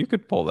on, dude, you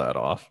could pull that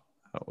off.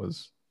 That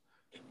was.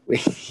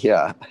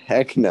 Yeah,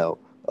 heck no.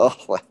 Oh,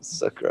 that's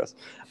so gross.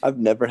 I've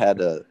never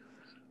had a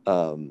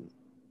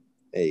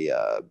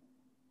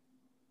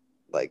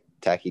like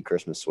tacky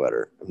Christmas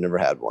sweater. I've never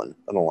had one.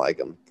 I don't like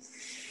them.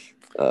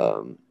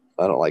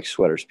 I don't like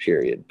sweaters,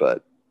 period.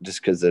 But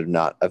just because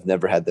I've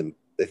never had them.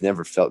 They've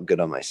never felt good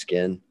on my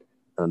skin.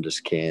 I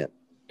just can't.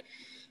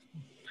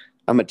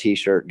 I'm a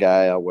t-shirt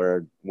guy. I'll wear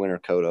a winter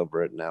coat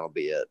over it, and that'll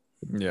be it.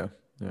 Yeah.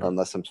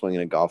 Unless I'm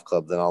swinging a golf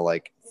club, then I'll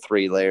like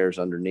 3 layers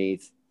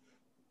underneath,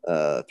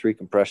 3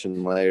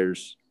 compression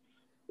layers,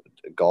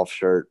 a golf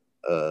shirt,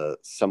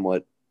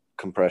 somewhat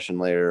compression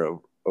layer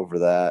over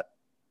that,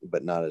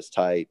 but not as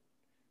tight.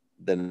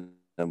 Then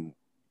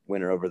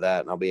winter over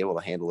that, and I'll be able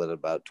to handle it at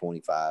about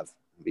 25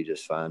 and be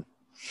just fine.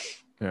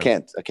 Yeah.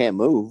 I can't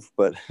move,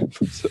 but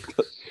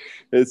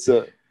it's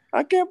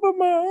I can't put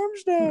my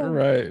arms down.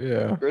 Right,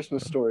 yeah.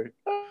 Christmas Story.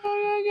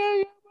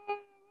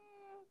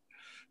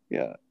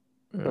 Yeah.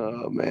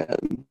 Oh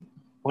man.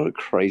 What a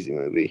crazy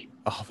movie.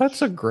 Oh,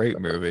 that's a great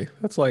movie.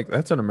 That's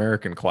an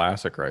American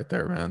classic right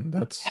there, man.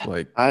 That's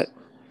like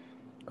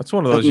that's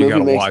one of those you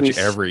gotta watch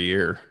every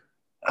year.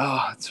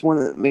 Oh, it's one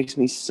that makes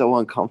me so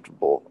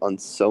uncomfortable on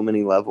so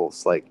many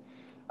levels. Like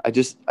I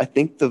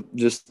think the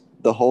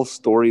whole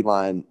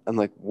storyline, I'm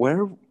like,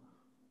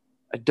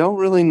 I don't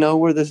really know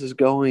where this is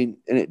going,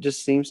 and it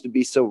just seems to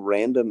be so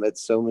random at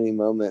so many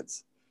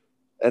moments.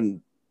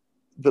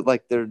 But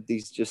like there are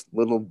these just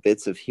little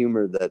bits of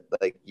humor that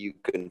like you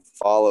can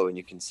follow and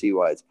you can see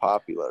why it's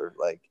popular.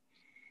 Like,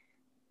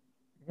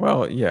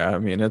 well, yeah, I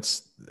mean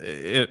it's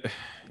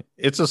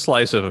a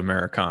slice of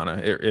Americana.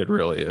 It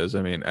really is.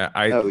 I mean,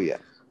 oh yeah.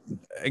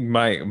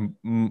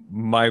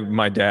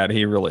 My dad,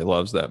 he really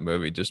loves that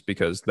movie just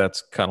because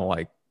that's kind of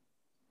like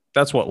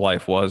that's what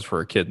life was for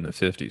a kid in the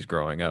 50s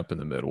growing up in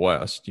the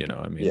Midwest.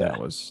 I mean, that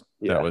was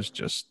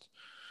just,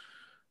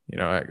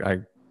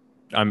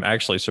 I'm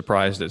actually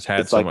surprised it's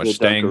had so much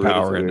staying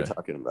power in it.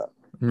 Talking about.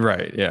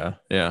 Right. Yeah.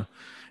 Yeah.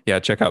 Yeah.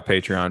 Check out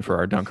Patreon for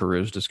our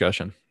Dunkaroos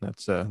discussion. That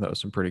was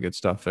some pretty good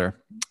stuff there.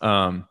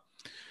 I'm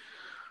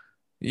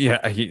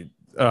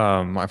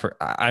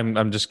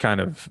just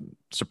kind of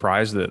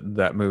surprised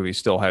that movie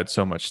still had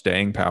so much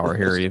staying power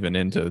here, even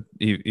into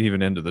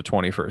the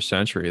 21st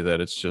century, that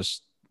it's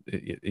just,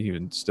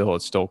 it's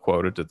still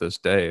quoted to this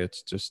day.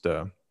 It's just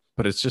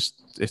but it's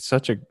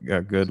such a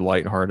good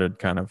lighthearted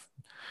kind of,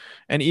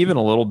 and even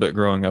a little bit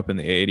growing up in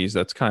the 80s,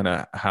 that's kind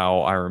of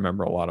how I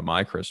remember a lot of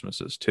my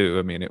Christmases too.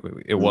 I mean,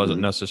 it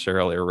wasn't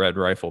necessarily a Red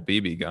Rifle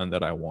BB gun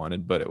that I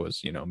wanted, but it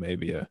was,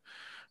 maybe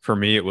for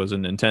me it was a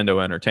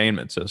Nintendo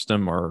Entertainment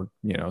System or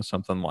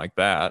something like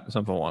that,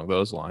 something along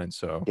those lines.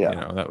 So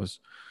that was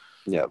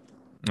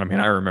I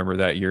mean, I remember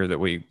that year that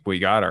we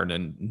got our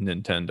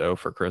Nintendo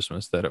for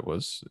Christmas, that it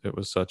was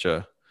such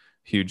a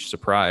huge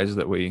surprise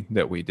that we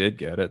did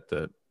get it,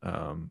 that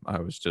I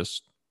was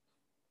just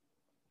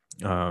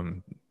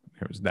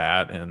it was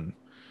that. And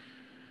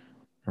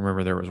I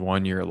remember there was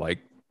one year, like,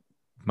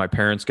 my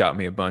parents got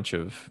me a bunch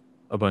of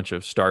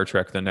Star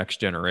Trek The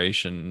Next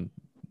Generation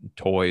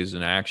toys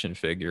and action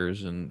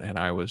figures, and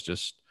I was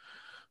just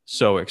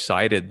so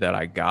excited that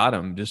I got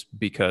them, just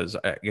because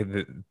I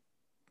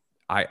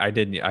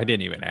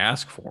didn't even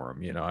ask for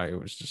them. I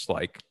was just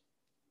like,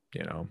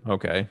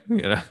 okay,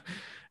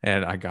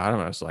 and I got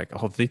them. I was like,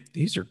 oh,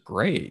 these are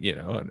great,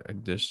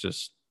 and this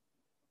just,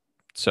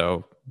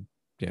 so,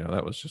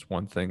 that was just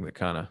one thing that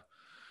kind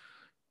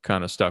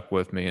of stuck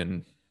with me.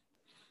 And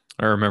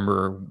I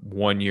remember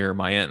one year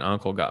my aunt and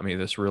uncle got me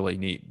this really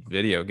neat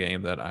video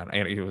game that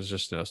and it was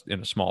just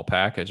in a small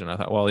package. And I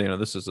thought, well,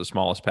 this is the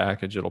smallest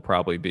package. It'll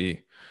probably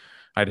be,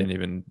 I didn't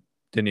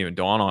even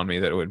dawn on me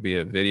that it would be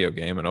a video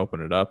game, and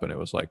open it up, and it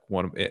was like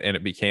and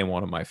it became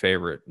one of my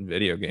favorite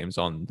video games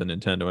on the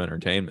Nintendo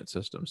Entertainment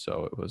System.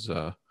 So it was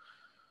an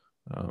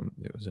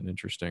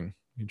interesting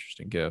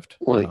gift.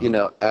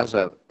 Well, as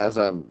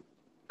I'm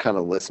kind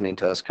of listening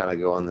to us kind of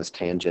go on this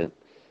tangent,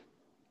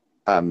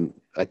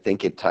 I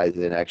think it ties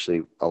in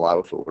actually a lot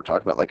with what we're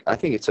talking about. Like, I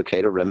think it's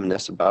okay to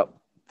reminisce about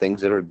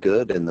things that are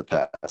good in the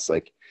past,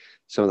 like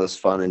some of those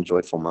fun and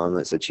joyful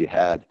moments that you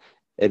had,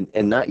 and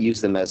not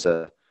use them as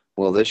a,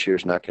 well, this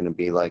year's not going to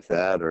be like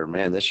that, or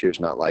man, this year's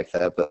not like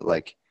that. But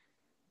like,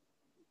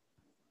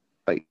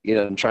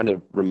 I'm trying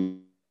to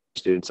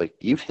students, like,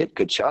 you've hit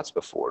good shots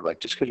before. Like,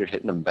 just because you're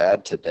hitting them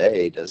bad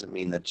today doesn't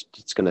mean that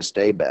it's going to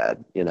stay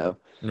bad, you know?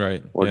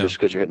 Right. Or Yeah. just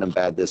because you're hitting them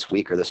bad this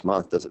week or this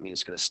month doesn't mean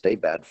it's going to stay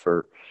bad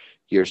for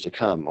years to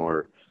come.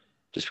 Or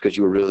just because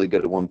you were really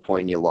good at one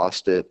point and you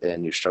lost it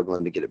and you're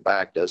struggling to get it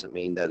back doesn't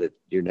mean that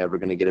you're never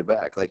going to get it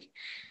back. Like,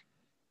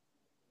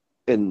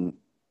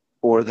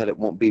 or that it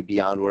won't be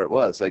beyond where it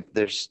was. Like,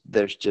 there's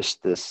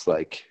just this,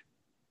 like,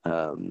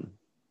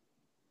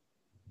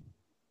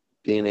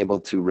 being able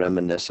to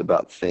reminisce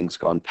about things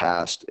gone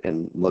past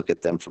and look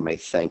at them from a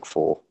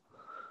thankful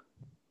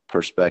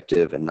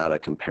perspective and not a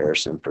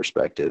comparison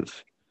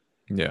perspective.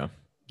 Yeah.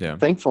 Yeah.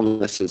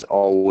 Thankfulness is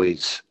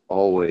always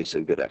a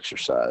good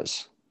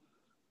exercise.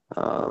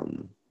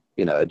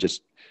 You know,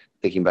 just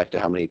thinking back to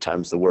how many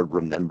times the word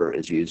remember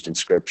is used in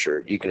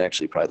scripture, you can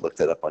actually probably look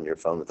that up on your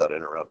phone without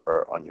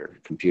or on your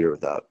computer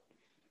without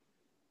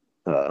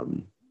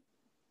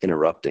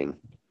interrupting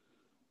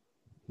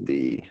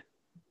the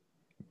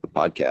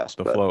podcast,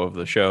 the flow of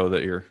the show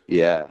that you're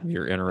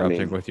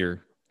interrupting with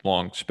your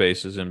long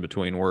spaces in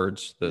between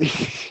words.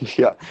 That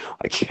yeah,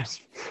 I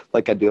can't,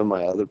 like I do on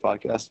my other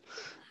podcast.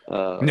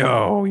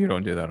 No, you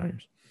don't do that on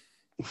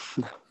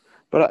yours.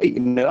 But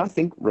I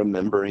think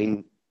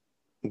remembering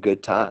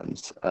good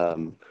times.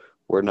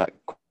 We're not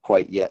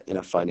quite yet in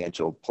a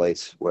financial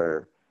place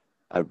where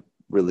I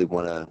really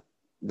want to.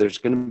 There's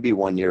going to be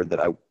one year that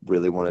I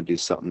really want to do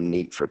something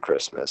neat for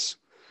Christmas,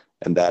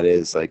 and that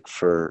is like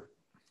for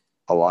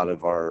a lot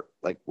of our,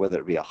 like, whether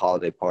it be a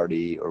holiday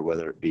party or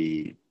whether it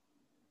be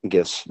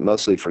gifts,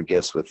 mostly for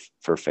gifts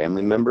for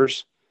family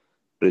members,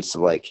 but it's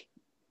like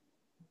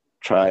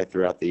try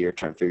throughout the year,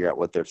 try and figure out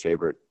what their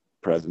favorite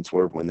presents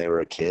were when they were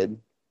a kid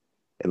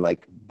and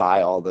like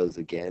buy all those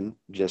again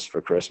just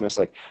for Christmas.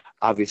 Like,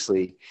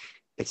 obviously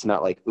it's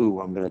not like, ooh,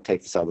 I'm going to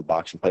take this out of the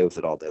box and play with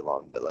it all day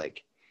long. But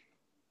like,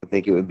 I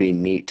think it would be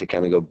neat to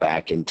kind of go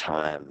back in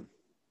time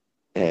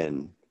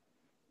and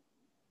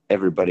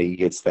everybody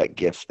gets that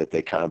gift that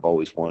they kind of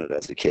always wanted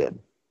as a kid.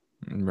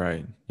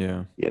 Right.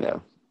 Yeah. You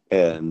know,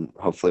 and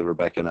hopefully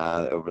Rebecca and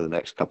I, over the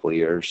next couple of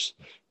years,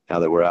 now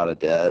that we're out of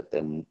debt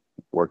and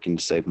working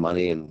to save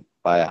money and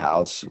buy a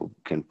house, we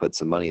can put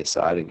some money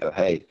aside and go,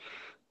 hey,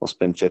 we'll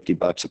spend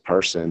 $50 a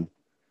person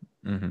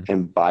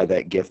and buy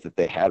that gift that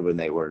they had when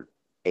they were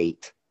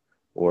 8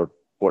 or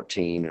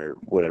 14 or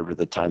whatever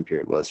the time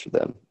period was for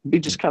them. It'd be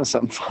just kind of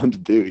something fun to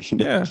do, you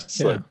know?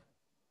 Yeah. Like,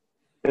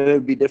 and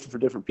it'd be different for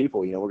different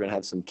people. You know, we're going to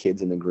have some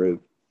kids in the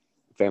group,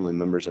 family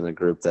members in the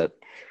group that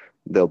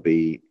they'll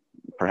be,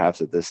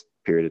 perhaps at this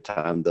period of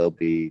time, they'll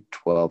be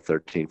 12,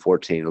 13,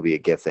 14. It'll be a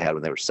gift they had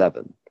when they were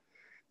 7.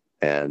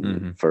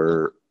 And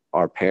for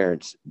our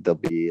parents, they'll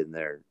be in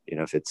their, you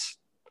know,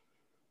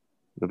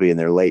 they'll be in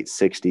their late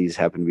 60s,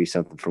 happen to be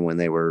something from when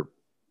they were,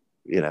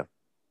 you know,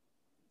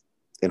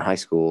 in high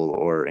school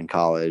or in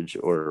college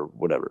or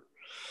whatever.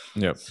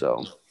 Yep.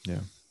 So, yeah.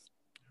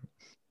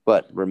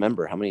 But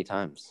remember, how many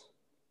times?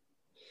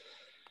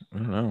 I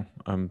don't know.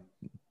 I'm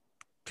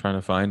trying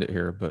to find it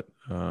here, but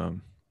no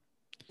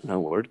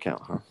word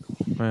count, huh?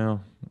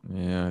 Well,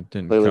 yeah, it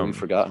didn't clearly come. We've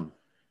forgotten.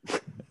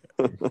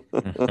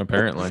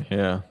 Apparently,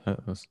 yeah.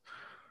 That was.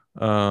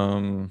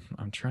 I'm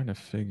trying to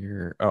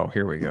figure. Oh,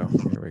 here we go.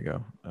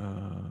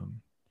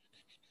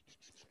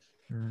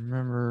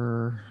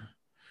 Remember.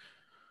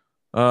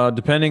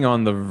 Depending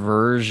on the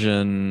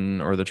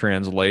version or the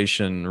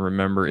translation,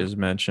 remember is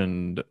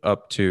mentioned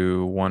up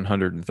to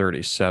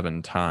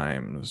 137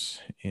 times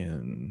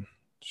in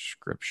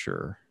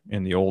scripture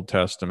in the Old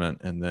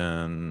Testament. And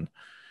then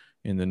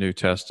in the New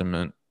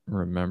Testament,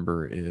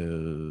 remember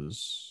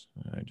is,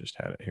 I just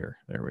had it here.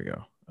 There we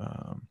go.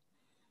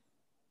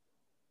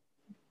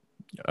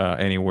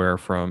 Anywhere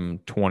from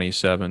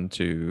 27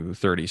 to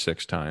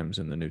 36 times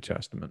in the New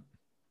Testament.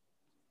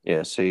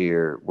 Yeah, so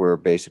we're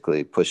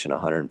basically pushing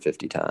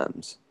 150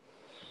 times.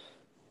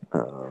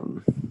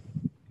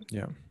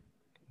 Yeah.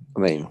 I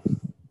mean,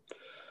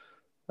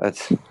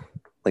 that's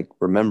like,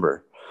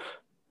 remember,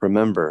 you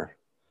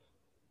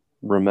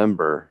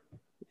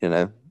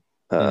know,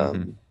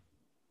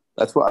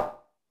 that's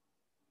what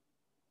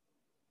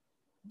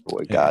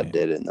God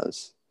did in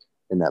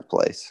that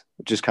place,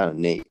 which is kind of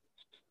neat.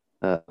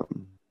 I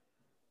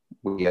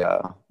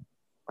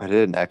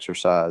did an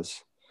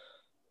exercise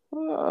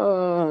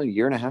a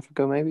year and a half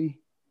ago, maybe,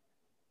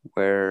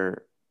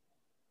 where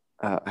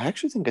I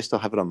actually think I still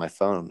have it on my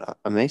phone.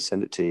 I may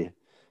send it to you.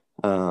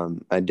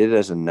 I did it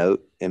as a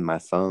note in my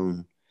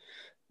phone,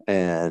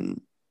 and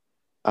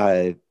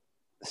I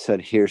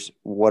said, "Here's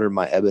what are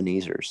my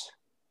Ebenezers,"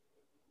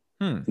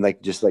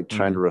 like just like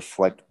trying to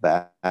reflect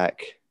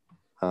back.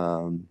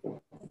 And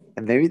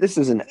maybe this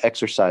is an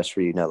exercise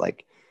for you,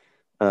 like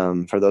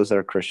for those that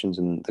are Christians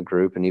in the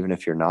group, and even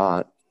if you're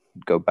not,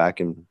 go back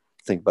and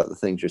think about the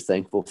things you're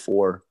thankful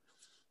for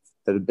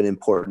that have been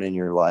important in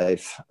your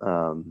life.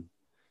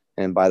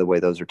 And by the way,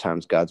 those are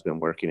times God's been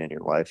working in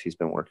your life. He's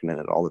been working in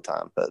it all the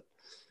time. But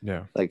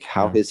yeah, like,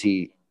 how has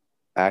he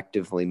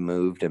actively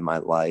moved in my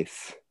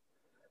life?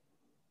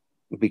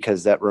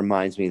 Because that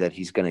reminds me that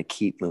he's going to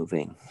keep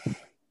moving.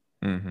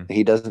 Mm-hmm.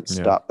 He doesn't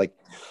Yeah. stop. Like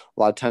a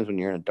lot of times when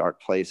you're in a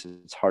dark place,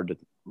 it's hard to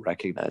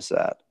recognize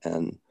that.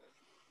 And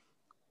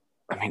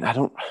I mean,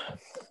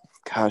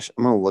 gosh,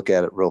 I'm going to look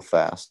at it real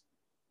fast.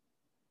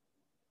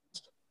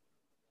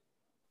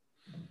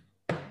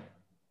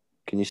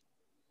 Can you,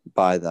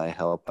 by thy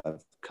help,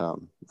 I've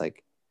come.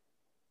 Like,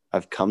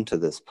 I've come to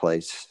this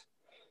place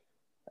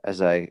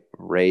as I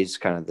raise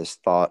kind of this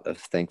thought of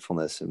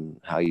thankfulness and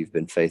how you've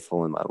been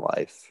faithful in my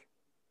life.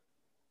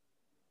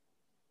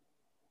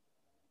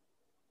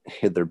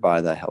 Hither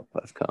by thy help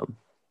I've come.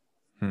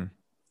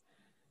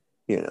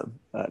 You know,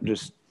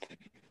 just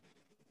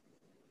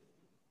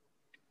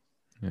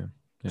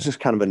it's just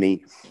kind of a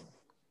neat.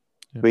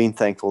 Being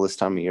thankful this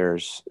time of year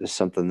is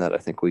something that I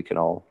think we can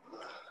all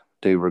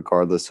do,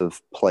 regardless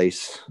of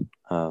place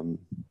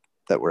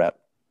that we're at.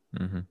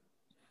 Mm-hmm.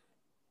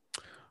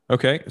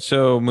 Okay,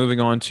 so moving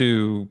on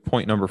to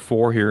point number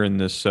 4 here in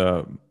this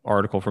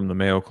article from the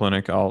Mayo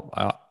Clinic.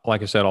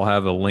 Like I said, I'll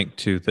have a link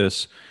to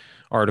this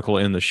article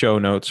in the show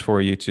notes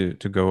for you to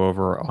go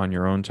over on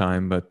your own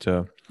time. But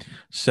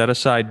set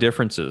aside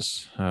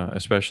differences,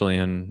 especially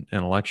in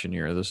an election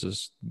year. This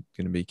is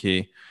going to be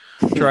key.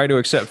 Try to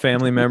accept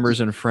family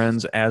members and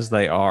friends as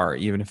they are,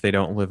 even if they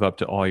don't live up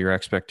to all your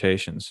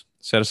expectations.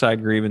 Set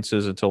aside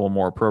grievances until a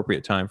more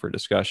appropriate time for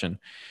discussion,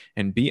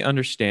 and be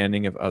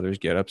understanding if others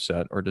get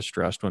upset or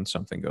distressed when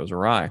something goes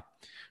awry.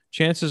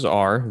 Chances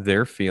are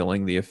they're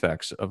feeling the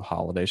effects of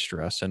holiday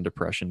stress and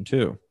depression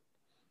too.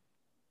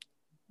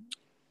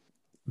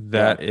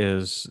 That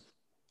is,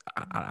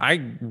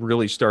 I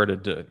really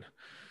started to,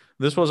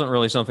 this wasn't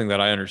really something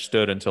that I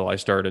understood until I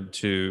started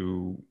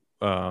to,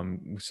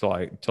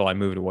 till I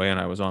moved away and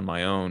I was on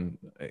my own,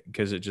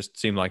 because it just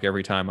seemed like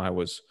every time I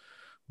was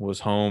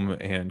home.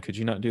 And could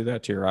you not do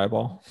that to your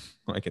eyeball?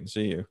 I can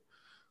see you.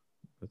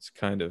 It's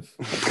kind of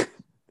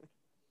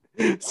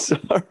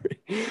sorry.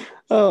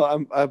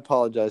 Oh, I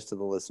apologize to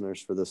the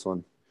listeners for this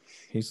one.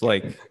 He's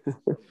like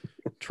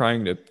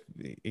trying to.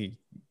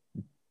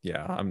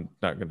 I'm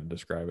not going to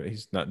describe it.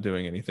 He's not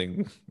doing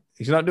anything.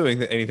 He's not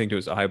doing anything to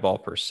his eyeball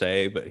per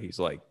se, but he's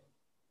like,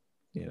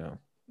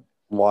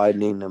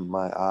 widening of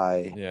my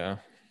eye. Yeah.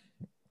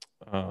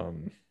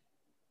 Let's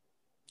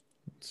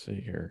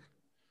see here.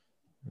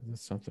 Is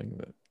this something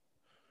that,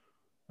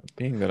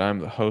 being that I'm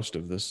the host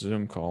of this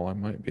Zoom call, I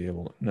might be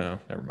able to, no,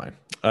 never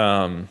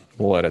mind.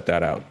 We'll edit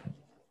that out.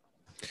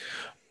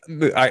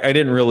 I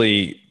didn't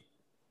really,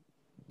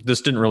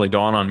 this didn't really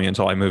dawn on me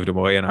until I moved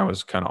away and I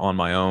was kind of on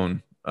my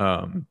own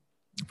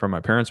from my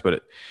parents.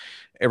 But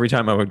every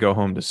time I would go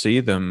home to see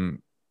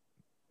them,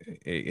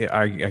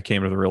 I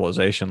came to the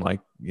realization,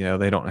 like,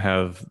 they don't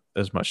have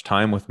as much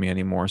time with me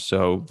anymore.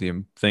 So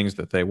the things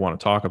that they want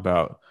to talk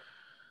about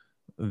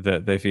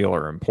that they feel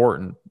are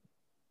important,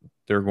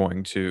 they're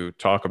going to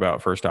talk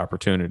about first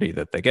opportunity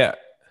that they get,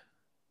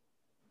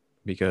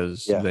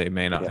 because they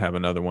may not have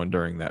another one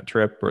during that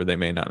trip, or they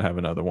may not have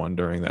another one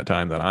during that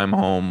time that I'm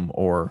home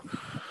or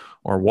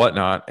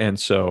whatnot. And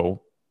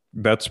so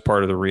that's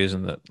part of the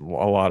reason that a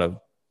lot of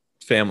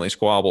family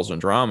squabbles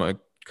and drama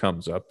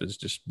comes up, is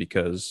just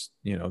because,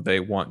 they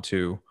want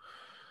to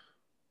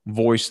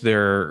voice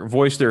their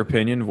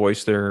opinion,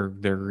 voice their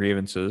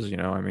grievances.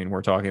 I mean,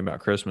 we're talking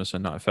about Christmas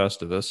and not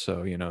Festivus,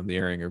 so the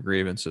airing of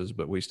grievances,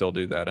 but we still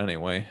do that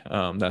anyway.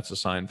 That's a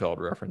Seinfeld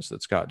reference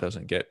that Scott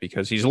doesn't get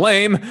because he's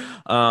lame.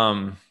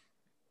 Or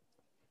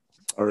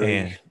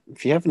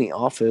if you have any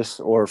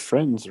Office or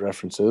Friends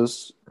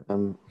references,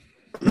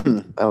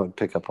 I would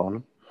pick up on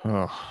them.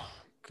 Oh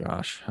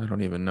gosh, I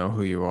don't even know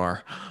who you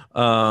are.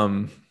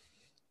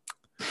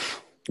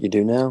 You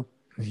do now?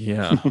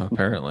 Yeah,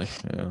 apparently.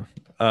 Yeah.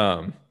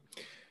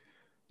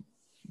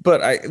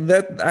 But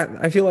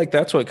I feel like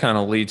that's what kind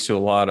of leads to a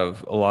lot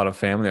of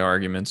family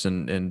arguments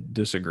and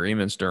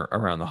disagreements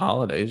around the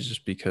holidays,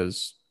 just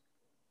because,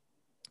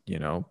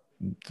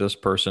 this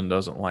person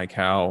doesn't like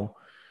how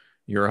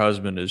your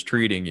husband is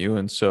treating you,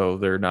 and so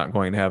they're not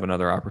going to have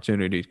another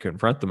opportunity to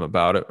confront them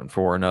about it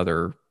for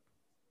another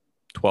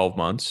 12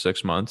 months,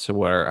 6 months,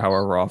 or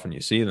however often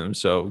you see them.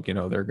 So,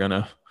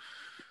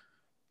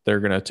 they're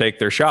gonna take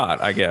their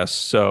shot, I guess.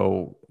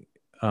 So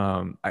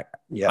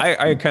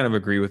I kind of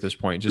agree with this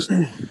point, just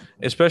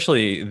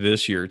especially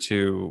this year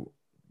too.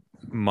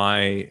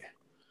 My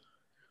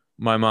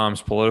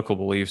mom's political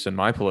beliefs and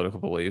my political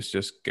beliefs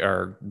just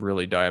are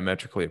really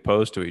diametrically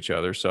opposed to each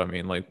other. So, I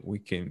mean, like, we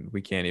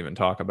can't even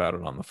talk about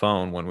it on the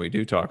phone. When we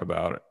do talk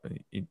about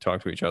it, you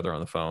talk to each other on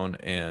the phone,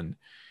 and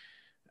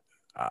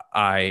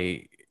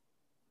I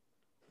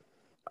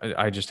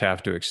just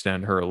have to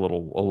extend her a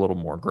little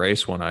more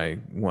grace when I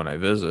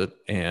visit.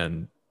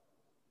 And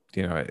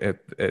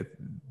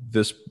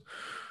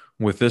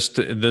with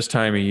this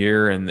time of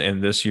year,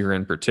 and this year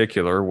in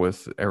particular,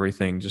 with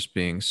everything just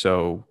being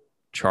so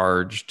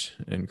charged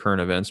and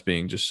current events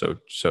being just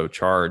so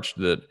charged,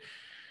 that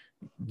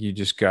you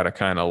just got to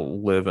kind of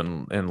live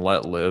and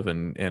let live,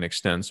 and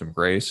extend some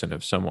grace. And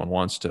if someone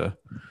wants to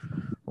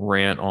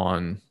rant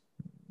on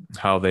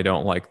how they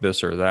don't like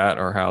this or that,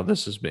 or how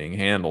this is being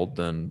handled,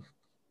 then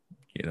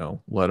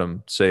let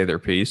them say their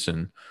piece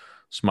and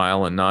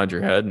smile and nod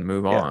your head and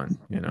move Yeah. on.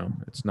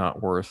 It's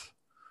not worth.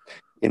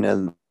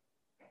 I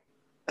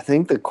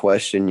think the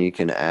question you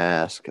can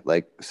ask,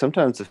 like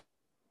sometimes the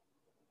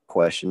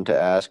question to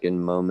ask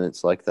in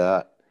moments like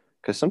that,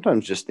 because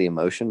sometimes just the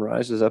emotion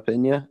rises up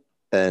in you,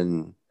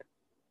 and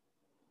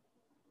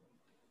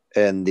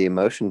the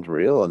emotion's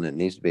real and it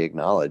needs to be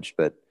acknowledged,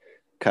 but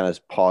kind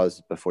of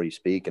pause before you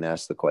speak and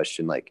ask the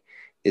question, like,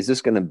 is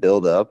this going to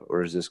build up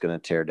or is this going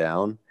to tear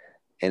down?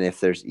 And if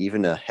there's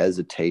even a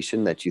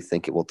hesitation that you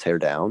think it will tear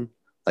down,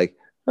 like,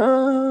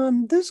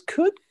 this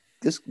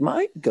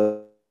might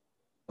go,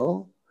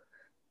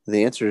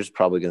 the answer is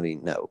probably going to be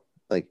no.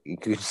 Like, you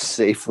could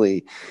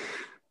safely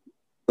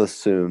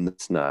assume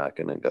that's not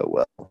going to go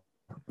well.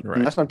 Right.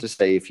 And that's not to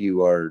say if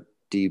you are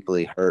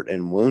deeply hurt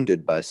and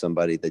wounded by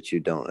somebody that you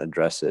don't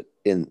address it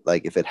in,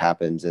 like, if it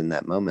happens in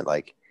that moment,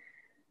 like,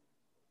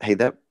 hey,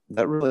 that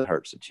really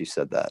hurts that you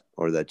said that,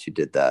 or that you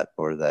did that,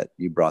 or that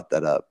you brought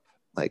that up.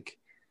 Like,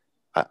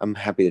 I'm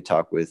happy to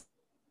talk with.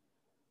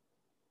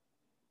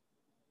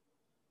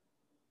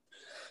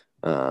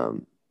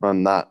 I'm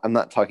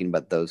not talking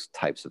about those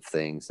types of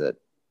things that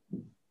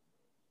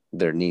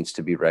there needs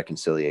to be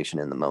reconciliation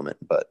in the moment,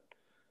 but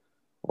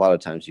a lot of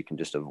times you can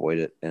just avoid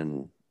it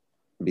and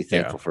be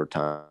thankful for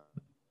time.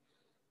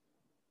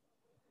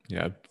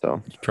 Yeah.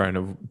 So trying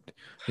to,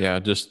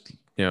 just,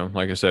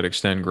 like I said,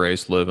 extend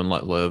grace, live and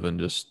let live, and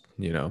just,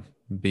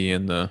 be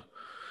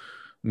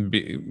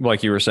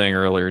like you were saying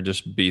earlier,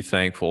 just be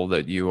thankful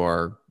that you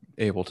are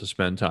able to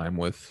spend time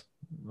with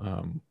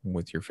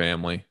your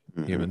family,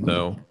 even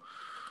though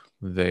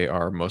they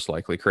are most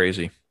likely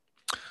crazy.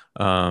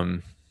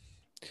 So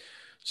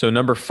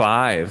number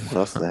 5, what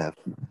else do they have?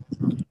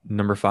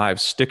 Number 5,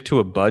 stick to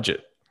a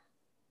budget.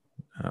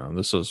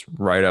 This is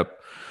right up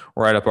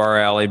our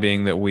alley,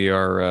 being that we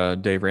are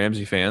Dave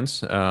Ramsey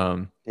fans.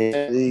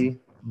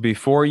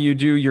 Before you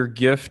do your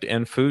gift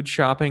and food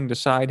shopping,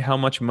 decide how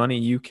much money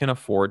you can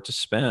afford to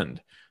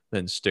spend.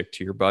 Then stick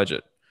to your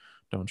budget.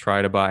 Don't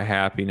try to buy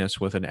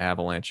happiness with an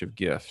avalanche of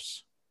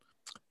gifts.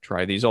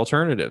 Try these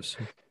alternatives.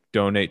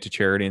 Donate to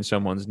charity in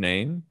someone's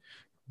name.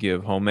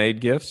 Give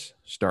homemade gifts.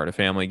 Start a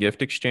family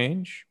gift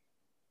exchange.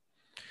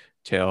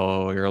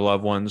 Tell your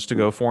loved ones to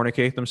go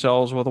fornicate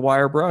themselves with a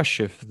wire brush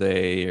if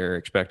they are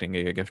expecting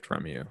a gift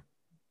from you.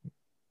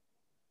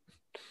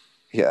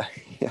 Yeah.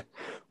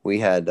 We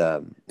had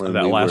when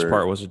that we last were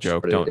part was a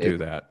joke. Don't do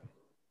that.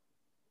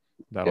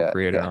 That'll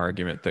create an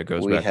argument that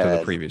goes back to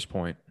the previous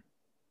point.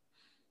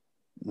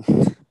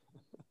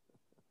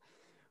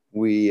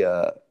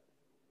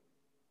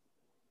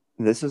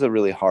 This is a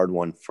really hard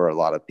one for a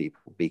lot of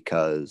people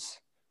because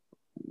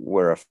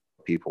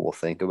people will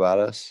think about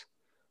us.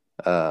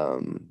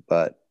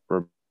 But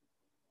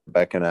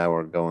Rebecca and I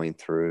were going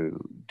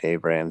through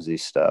Dave Ramsey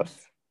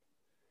stuff,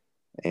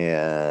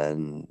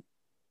 and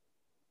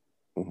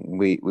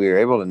we were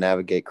able to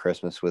navigate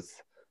Christmas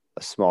with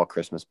a small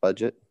Christmas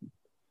budget.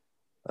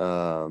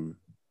 But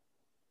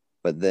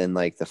then,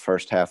 like, the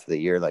first half of the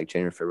year, like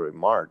January, February,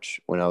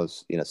 March, when I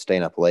was,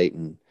 staying up late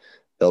and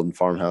building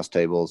farmhouse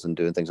tables and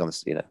doing things on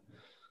this,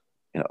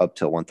 up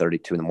till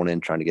 1:30, 2 in the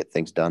morning, trying to get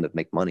things done to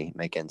make money,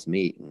 make ends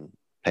meet, and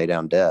pay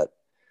down debt.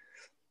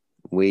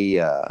 We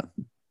had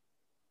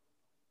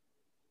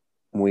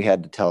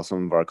to tell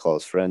some of our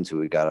close friends who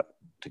we got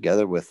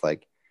together with,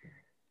 like,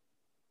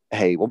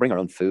 hey, we'll bring our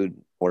own food,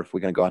 or if we're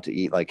going to go out to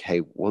eat, like,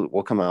 hey,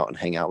 we'll come out and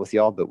hang out with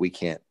y'all, but we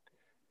can't,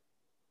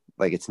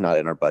 like, it's not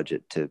in our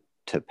budget to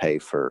pay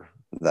for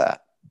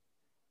that.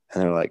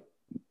 And they're like,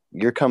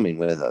 you're coming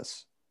with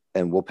us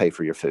and we'll pay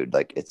for your food.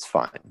 Like, it's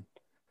fine.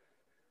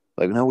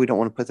 Like, no, we don't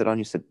want to put that on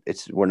you. So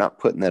we're not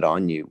putting that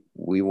on you.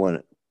 We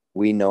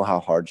know how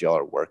hard y'all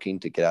are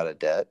working to get out of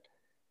debt,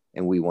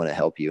 and we want to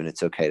help you. And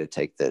it's okay to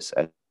take this.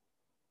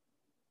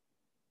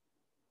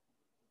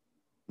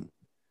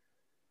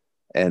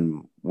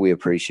 And we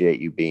appreciate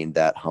you being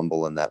that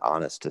humble and that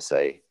honest to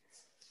say,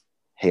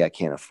 hey, I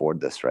can't afford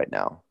this right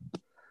now.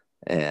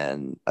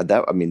 And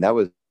that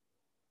was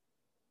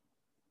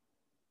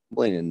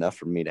enough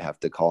for me to have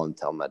to call and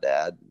tell my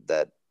dad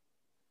that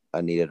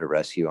I needed a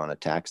rescue on a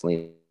tax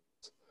lien.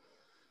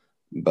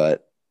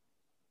 But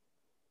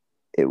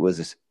it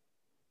was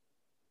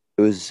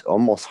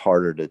almost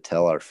harder to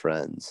tell our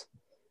friends,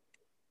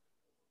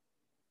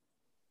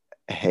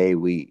 hey,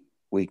 we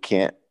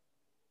can't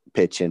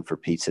pitch in for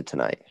pizza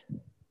tonight.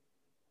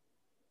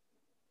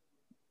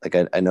 Like,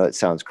 I know it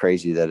sounds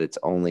crazy that it's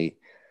only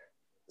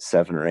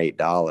 $7 or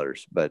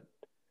 $8, but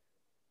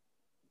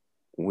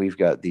we've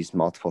got these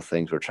multiple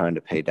things we're trying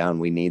to pay down.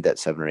 We need that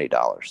 $7 or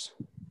 $8.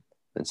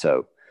 And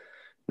so,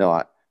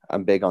 no,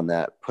 I'm big on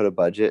that. Put a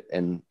budget,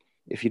 and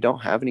if you don't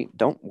have any,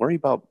 don't worry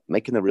about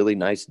making a really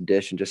nice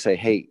dish, and just say,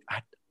 hey,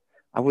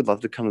 I would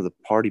love to come to the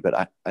party,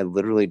 but I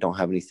literally don't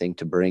have anything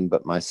to bring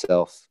but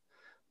myself,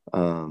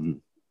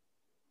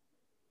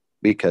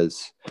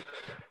 because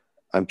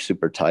I'm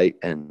super tight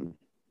and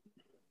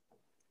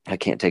I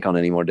can't take on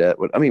any more debt.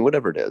 I mean,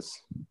 whatever it is,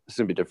 it's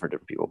going to be different for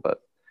different people.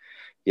 But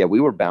yeah, we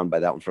were bound by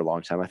that one for a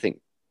long time. I think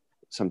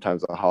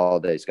sometimes the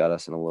holidays got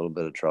us in a little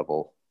bit of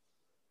trouble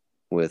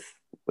with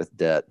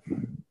debt,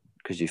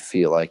 because you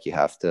feel like you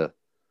have to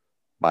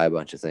buy a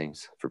bunch of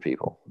things for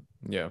people.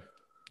 Yeah.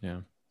 Yeah.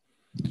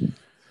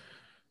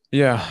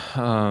 Yeah.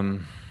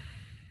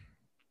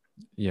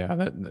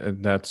 Yeah.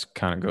 That's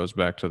kind of goes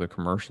back to the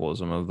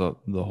commercialism of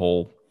the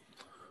whole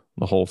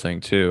thing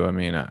too. I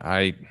mean,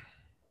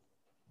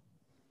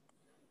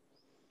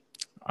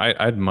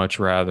 I'd much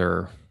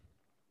rather,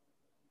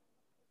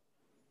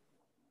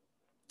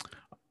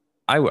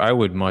 I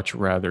would much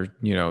rather,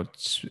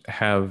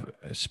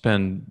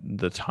 spend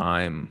the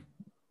time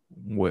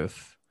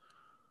with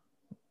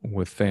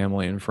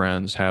family and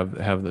friends,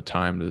 have the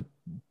time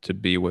to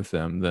be with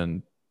them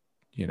than,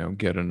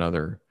 get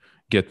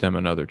them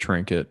another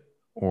trinket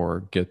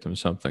or get them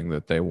something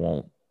that they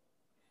won't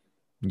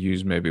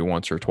use maybe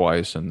once or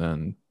twice. And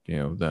then,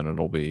 then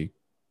it'll be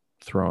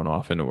thrown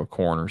off into a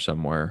corner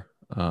somewhere.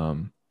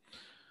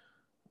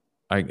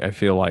 I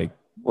feel like,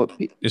 What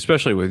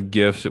especially with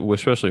gifts,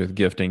 especially with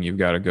gifting, you've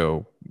got to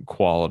go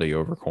quality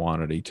over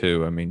quantity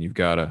too. I mean, you've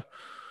got to,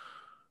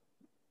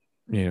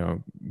 you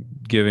know,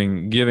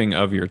 giving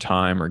of your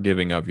time or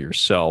giving of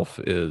yourself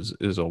is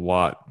a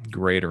lot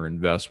greater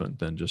investment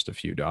than just a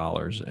few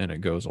dollars, and it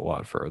goes a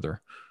lot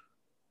further.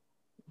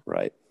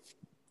 Right.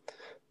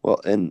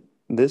 Well, and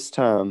this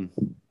time,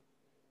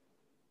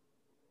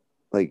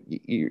 like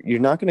you're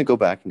not going to go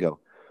back and go,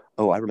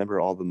 oh, I remember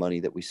all the money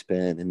that we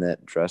spent in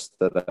that dress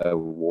that I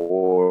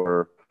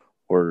wore,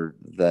 or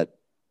that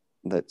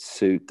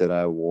suit that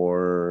I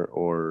wore,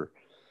 or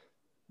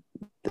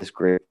this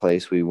great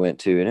place we went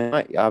to. And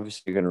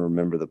obviously you're going to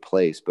remember the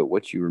place, but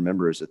what you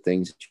remember is the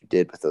things that you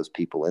did with those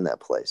people in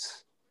that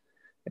place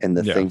and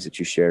the Yeah. things that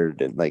you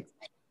shared. And like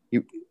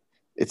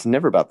it's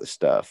never about the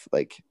stuff.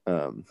 Like,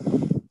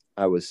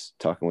 I was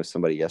talking with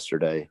somebody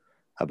yesterday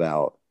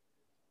about,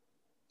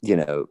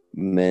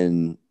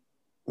 men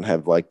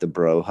have like the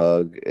bro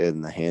hug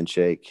and the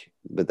handshake,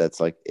 but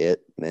that's like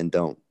it. Men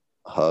don't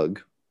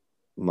hug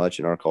much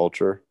in our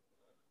culture,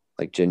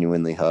 like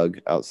genuinely hug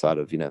outside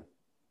of,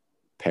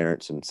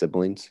 parents and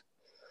siblings.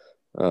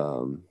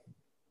 Um,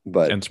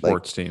 but And like,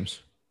 sports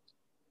teams.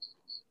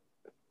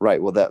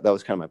 right. Well, that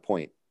was kind of my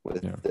point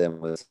with Yeah.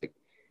 them was like,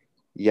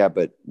 yeah,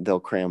 but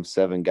they'll cram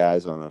 7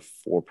 guys on a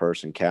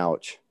 4-person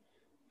couch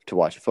to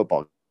watch a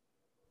football.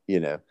 You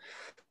know,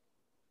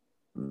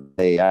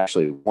 they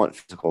actually want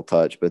physical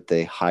touch, but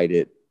they hide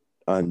it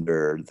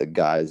under the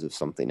guise of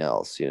something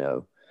else.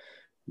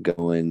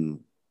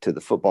 Going to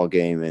the football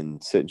game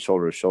and sitting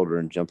shoulder to shoulder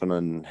and jumping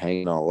and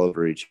hanging all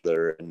over each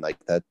other, and like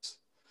that's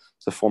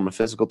it's a form of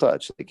physical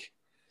touch. Like,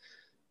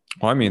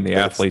 Well, I mean, the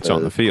that's athletes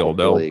on the the field,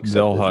 culturally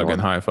they'll accepted hug and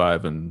norm. high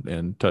five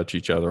and touch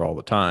each other all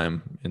the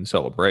time in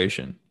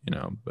celebration,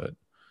 but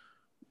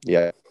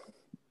Yeah,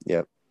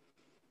 yeah.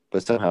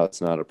 But somehow it's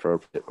not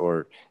appropriate,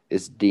 or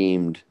it's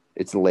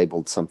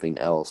labeled something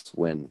else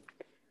when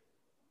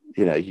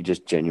you're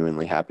just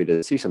genuinely happy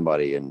to see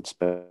somebody and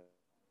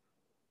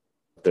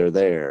they're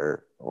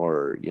there,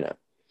 or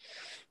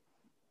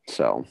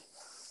so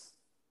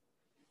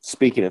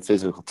speaking of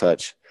physical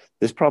touch,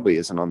 this probably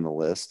isn't on the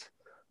list,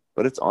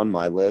 but it's on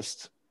my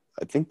list.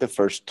 I think the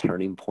first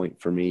turning point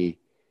for me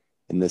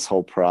in this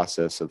whole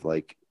process of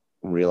like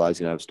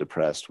realizing I was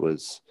depressed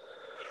was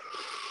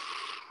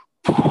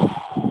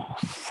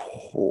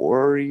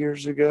 4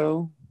 years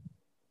ago.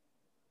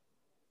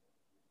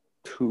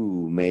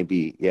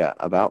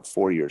 About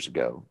 4 years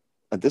ago.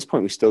 At this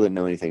point, we still didn't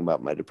know anything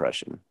about my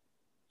depression.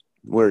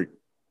 We're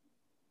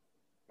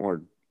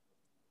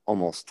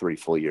almost 3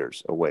 full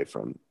years away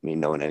from me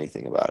knowing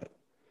anything about it.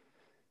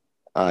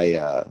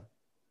 I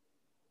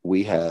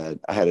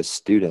had a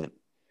student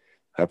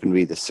who happened to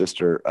be the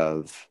sister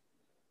of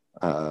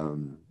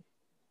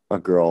a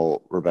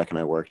girl Rebecca and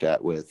I worked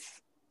at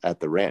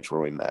the ranch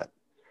where we met,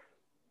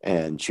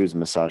 and she was a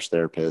massage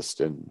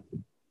therapist, and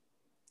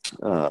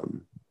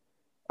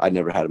I'd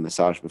never had a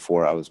massage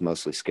before. I was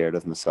mostly scared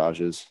of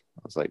massages.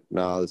 I was like,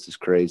 no, this is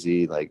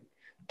crazy. Like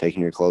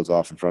taking your clothes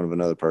off in front of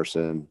another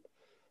person,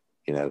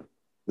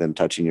 them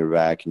touching your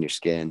back and your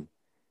skin.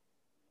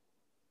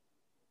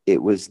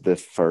 It was the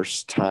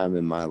first time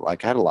in my life.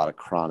 I had a lot of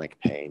chronic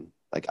pain.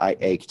 Like I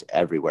ached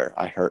everywhere.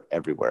 I hurt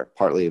everywhere,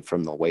 partly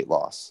from the weight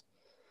loss,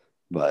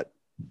 but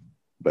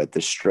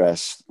the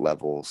stress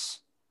levels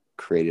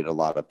created a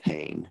lot of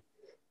pain.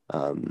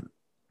 And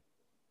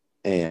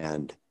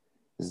it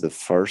was the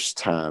first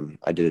time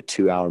I did a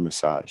 2-hour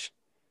massage.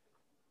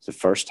 It's the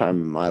first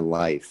time in my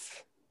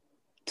life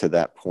to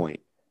that point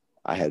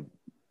I had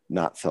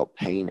not felt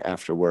pain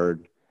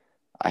afterward.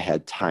 I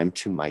had time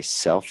to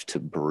myself to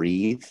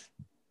breathe.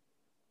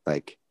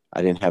 Like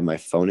I didn't have my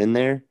phone in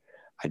there.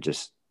 I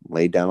just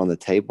laid down on the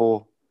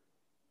table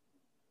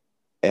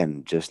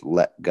and just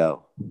let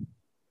go.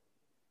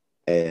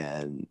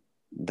 And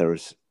there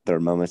were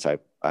moments I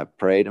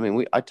prayed. I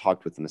mean, I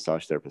talked with the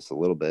massage therapist a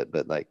little bit,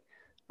 but like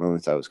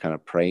moments I was kind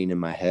of praying in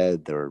my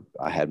head.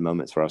 I had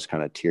moments where I was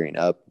kind of tearing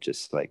up,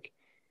 just like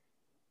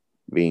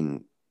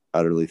being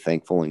utterly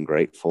thankful and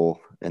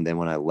grateful. And then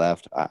when I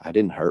left, I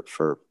didn't hurt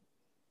for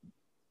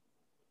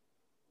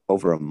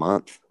over a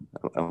month.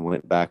 I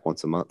went back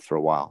once a month for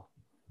a while.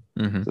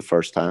 mm-hmm. The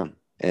first time.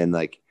 And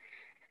like,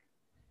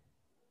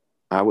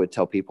 I would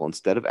tell people,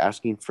 instead of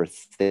asking for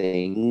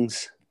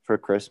things for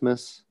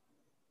Christmas,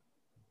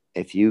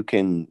 if you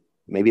can,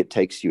 maybe it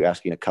takes you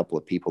asking a couple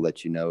of people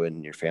that you know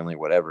in your family or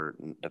whatever,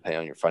 depending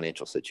on your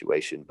financial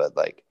situation, but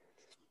like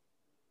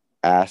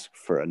ask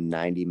for a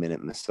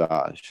 90-minute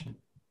massage.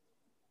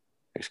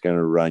 It's going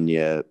to run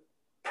you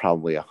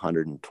probably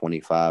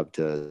 $125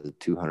 to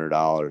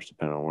 $200,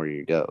 depending on where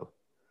you go.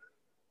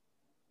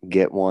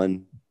 Get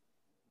one.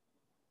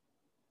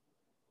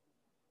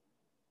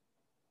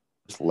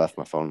 Just left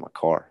my phone in my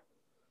car.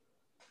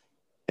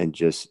 And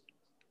just,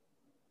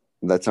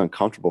 that's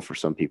uncomfortable for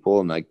some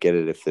people, and I get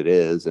it if it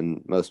is.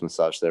 And most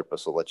massage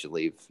therapists will let you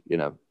leave,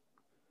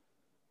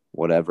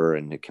 whatever.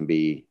 And it can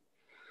be,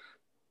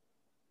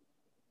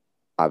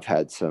 I've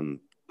had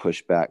some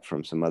pushback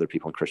from some other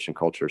people in Christian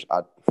cultures.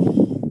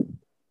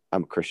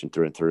 I'm a Christian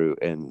through and through.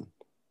 And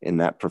in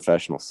that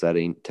professional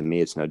setting, to me,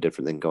 it's no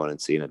different than going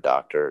and seeing a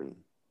doctor and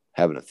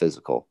having a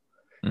physical.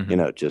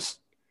 Just,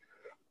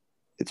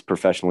 it's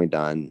professionally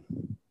done.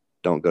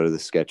 Don't go to the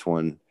sketch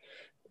one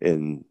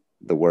in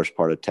the worst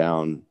part of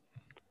town,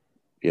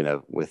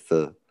 with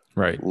the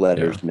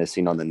letters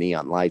missing on the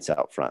neon lights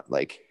out front.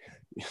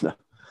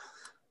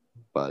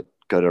 But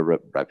go to a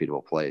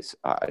reputable place.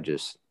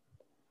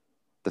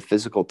 The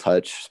physical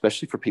touch,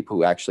 especially for people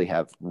who actually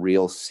have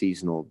real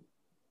seasonal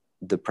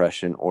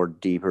depression or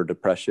deeper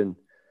depression.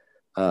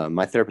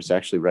 My therapist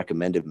actually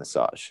recommended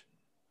massage.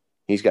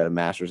 He's got a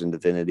master's in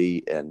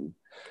divinity and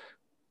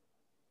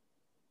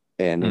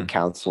in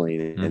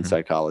counseling and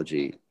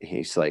psychology.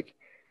 He's like,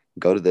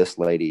 go to this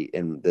lady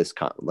in this,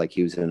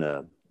 he was in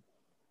a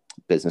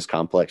business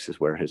complex is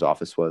where his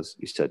office was.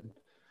 He said,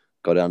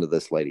 go down to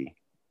this lady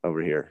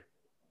over here.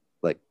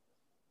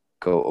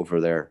 Go over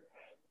there.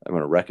 I'm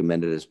going to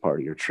recommend it as part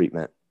of your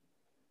treatment.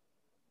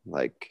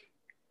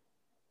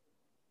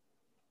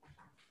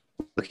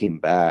 Looking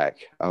back,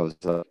 I was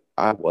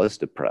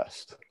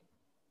depressed.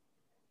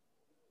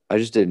 I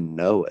just didn't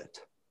know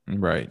it.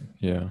 Right.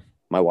 Yeah.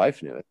 My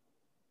wife knew it,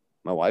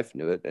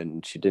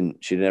 and she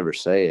didn't ever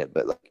say it,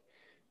 but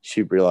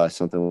she realized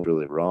something was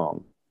really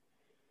wrong.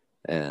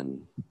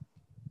 And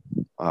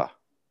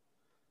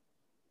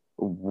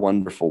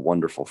wonderful,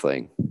 wonderful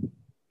thing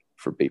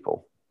for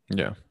people.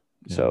 Yeah.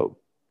 So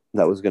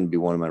that was going to be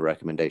one of my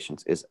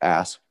recommendations, is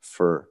ask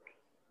for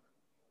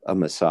a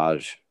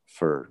massage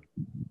for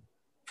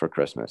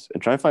Christmas,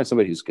 and try and find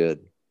somebody who's good.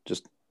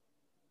 Just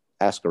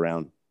ask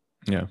around.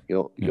 Yeah.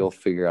 You'll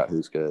figure out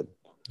who's good.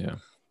 Yeah.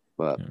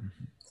 But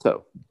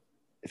so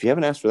if you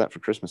haven't asked for that for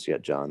Christmas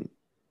yet, John,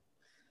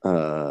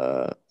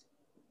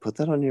 put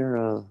that on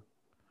your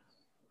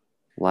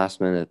last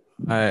minute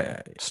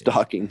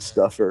stocking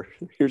stuffer.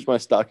 Here's my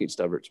stocking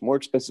stuffer. It's more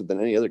expensive than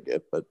any other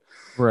gift, but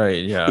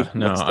right. Yeah.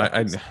 No,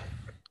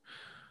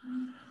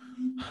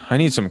 I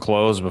need some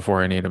clothes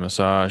before I need a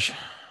massage.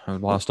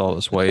 I've lost all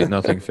this weight.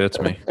 Nothing fits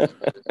me.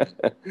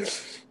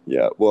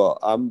 Yeah. Well,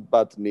 I'm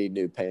about to need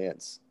new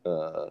pants.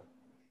 So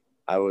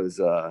I've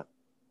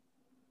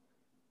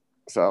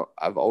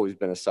always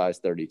been a size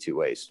 32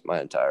 waist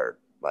my entire,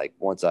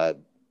 once I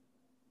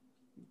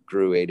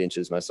grew 8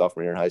 inches my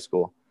sophomore year in high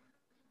school,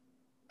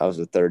 I was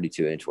a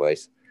 32-inch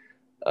waist.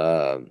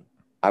 I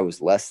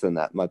was less than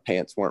that. My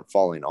pants weren't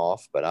falling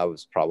off, but I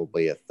was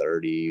probably a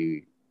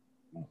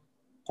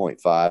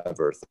 30.5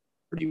 or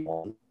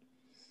 31.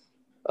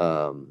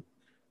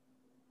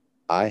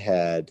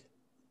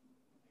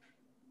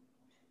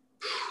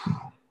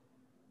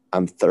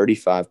 I'm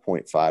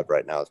 35.5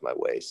 right now is my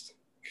waist.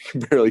 I can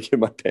barely get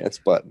my pants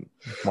buttoned.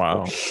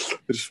 Wow. I'm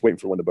just waiting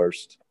for one to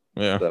burst.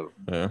 Yeah. So.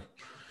 Yeah.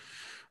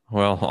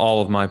 Well,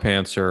 all of my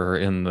pants are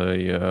in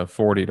the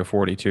 40 to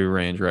 42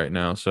 range right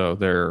now. So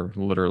they're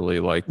literally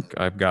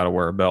I've got to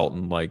wear a belt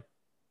and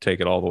take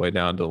it all the way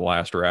down to the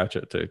last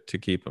ratchet to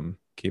keep them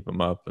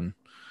up. And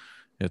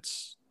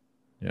it's,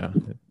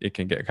 it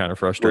can get kind of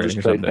frustrating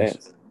some days.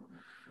 Pants.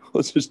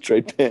 Let's just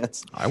trade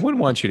pants. I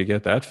wouldn't want you to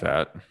get that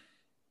fat.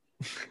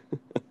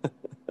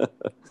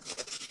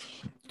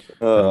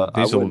 I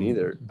wouldn't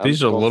either.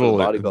 These are a little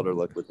bodybuilder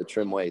look with the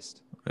trim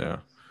waist. Yeah.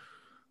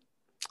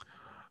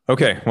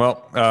 Okay.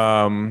 Well,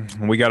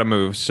 we got to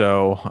move.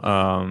 So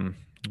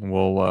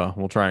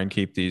we'll try and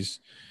keep these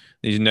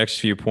next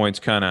few points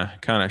kind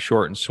of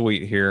short and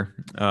sweet here.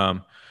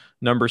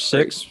 Number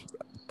 6,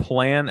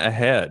 plan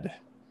ahead.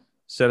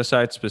 Set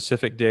aside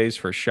specific days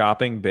for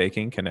shopping,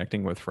 baking,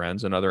 connecting with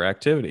friends, and other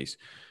activities.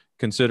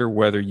 Consider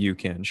whether you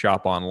can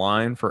shop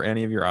online for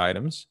any of your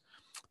items.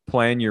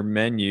 Plan your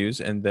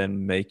menus and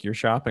then make your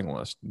shopping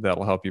list.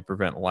 That'll help you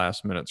prevent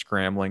last-minute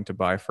scrambling to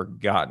buy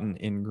forgotten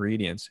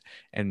ingredients,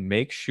 and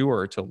make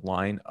sure to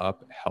line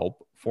up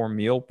help for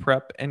meal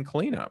prep and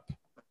cleanup.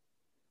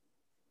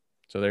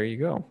 So there you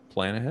go.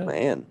 Plan ahead.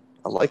 Man,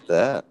 I like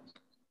that.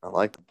 I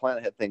like the plan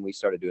ahead thing we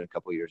started doing a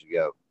couple of years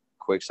ago.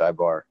 Quick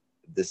sidebar.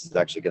 This is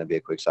actually going to be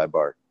a quick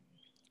sidebar.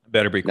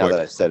 Better be quick. Now that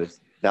I said it's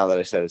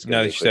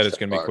going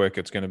to be quick,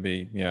 it's going to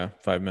be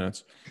 5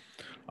 minutes.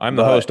 I'm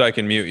the host. I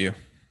can mute you.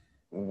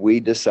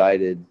 We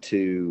decided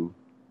to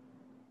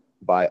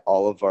buy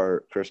all of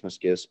our Christmas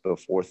gifts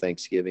before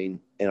Thanksgiving.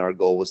 And our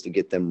goal was to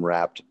get them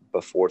wrapped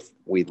before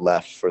we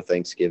left for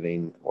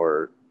Thanksgiving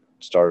or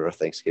started our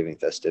Thanksgiving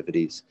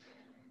festivities.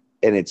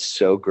 And it's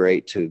so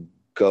great to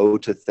go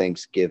to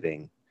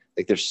Thanksgiving.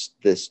 Like there's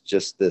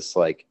this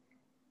like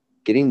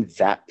getting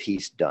that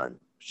piece done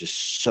is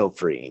just so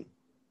freeing.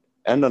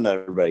 And not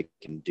everybody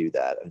can do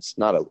that. It's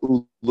not a,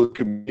 ooh, look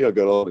at me, I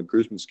got all the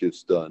Christmas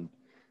gifts done.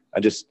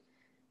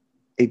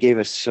 It gave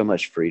us so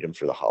much freedom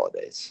for the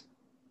holidays.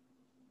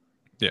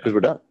 Yeah. Because we're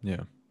done.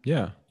 Yeah.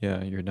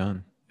 You're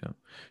done. Yeah.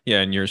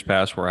 Yeah. In years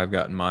past where I've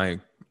gotten my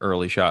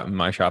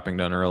shopping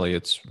done early,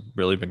 it's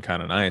really been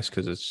kind of nice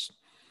because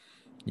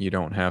you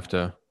don't have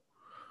to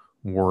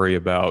worry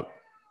about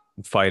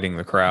fighting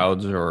the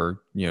crowds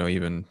or,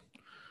 even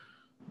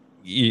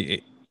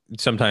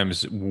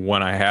sometimes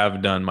when I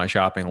have done my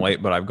shopping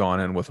late, but I've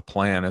gone in with a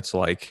plan, it's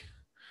like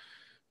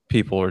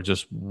people are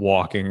just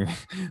walking.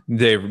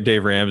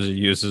 Dave Ramsey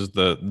uses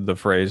the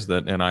phrase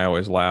that, and I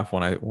always laugh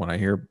when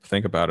I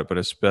think about it, but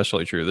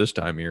especially true this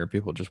time of year,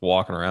 people just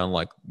walking around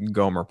like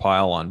Gomer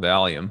Pyle on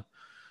Valium.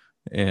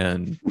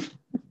 And,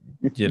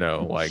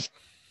 like,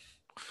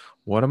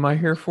 what am I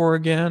here for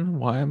again?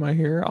 Why am I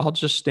here? I'll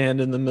just stand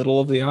in the middle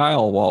of the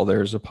aisle while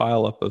there's a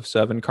pileup of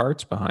 7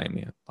 carts behind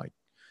me. Like,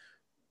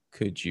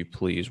 could you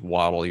please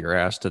waddle your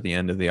ass to the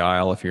end of the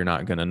aisle if you're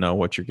not going to know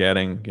what you're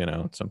getting,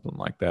 something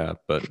like that.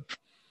 But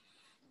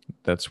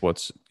that's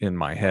what's in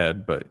my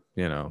head. But,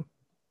 I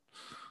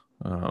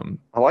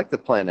like the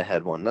plan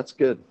ahead one. That's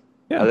good.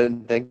 Yeah. I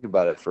didn't think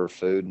about it for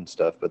food and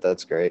stuff, but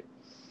that's great.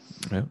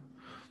 Yeah.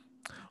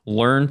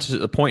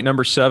 Point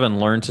number 7,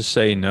 learn to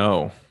say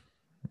no.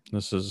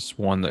 This is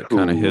one that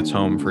kind of hits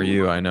home for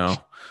you, I know,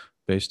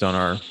 based on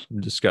our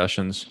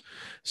discussions.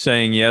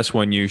 Saying yes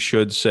when you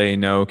should say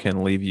no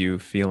can leave you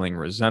feeling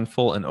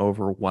resentful and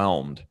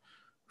overwhelmed.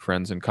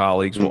 Friends and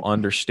colleagues will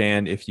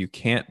understand if you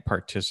can't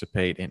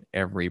participate in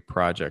every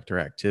project or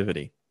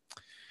activity.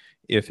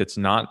 If it's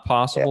not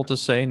possible to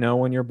say no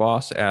when your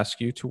boss asks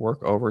you to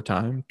work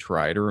overtime,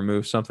 try to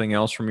remove something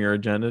else from your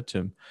agenda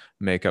to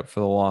make up for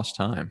the lost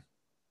time.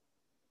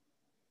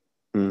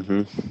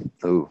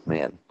 Oh,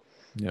 man.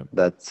 Yeah.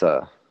 That's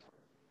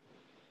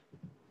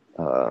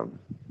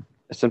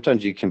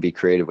sometimes you can be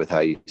creative with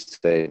how you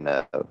say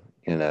no.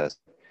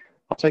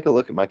 I'll take a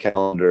look at my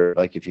calendar.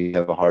 Like if you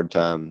have a hard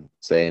time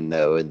saying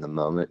no in the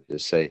moment,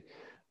 just say,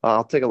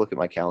 I'll take a look at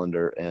my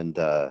calendar and,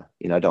 I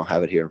don't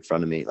have it here in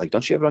front of me. Like,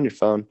 don't you have it on your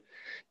phone?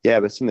 Yeah,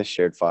 but it's in the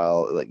shared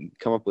file. Like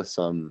come up with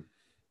don't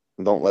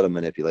let them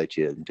manipulate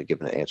you into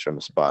giving an answer on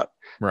the spot.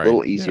 Right. A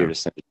little easier to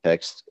send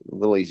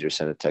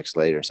a text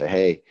later and say,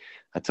 hey,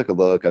 I took a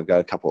look. I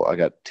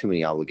got too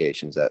many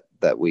obligations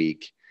that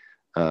week.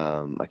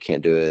 I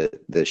can't do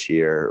it this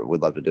year.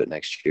 Would love to do it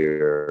next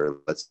year.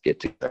 Let's get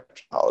together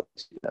for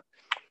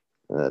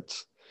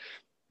holidays.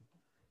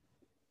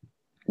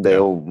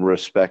 They'll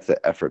respect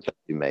the effort that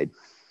you made.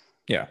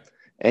 Yeah.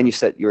 And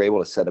you're able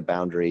to set a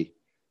boundary.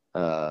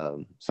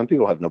 Some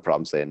people have no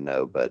problem saying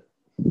no, but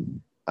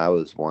I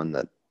was one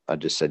that I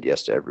just said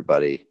yes to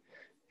everybody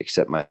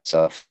except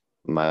myself,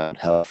 my own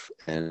health,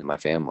 and my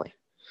family.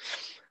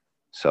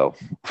 So,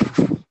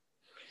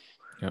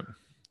 yep.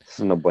 This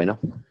is no bueno.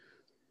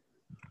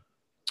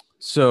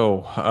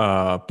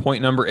 So,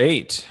 point number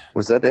 8.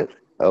 Was that it?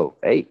 Oh,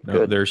 8. No,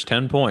 good. There's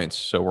 10 points,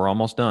 so we're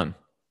almost done.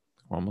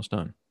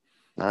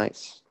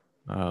 Nice.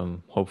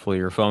 Hopefully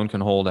your phone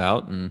can hold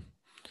out and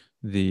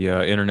the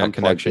internet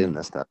connection. In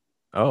this time.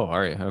 Oh, all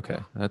right. Okay.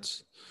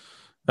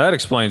 That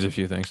explains a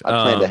few things. I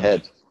planned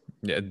ahead.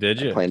 Yeah. Did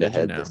you? I planned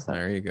ahead this time.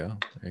 There you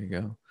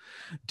go.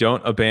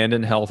 Don't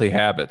abandon healthy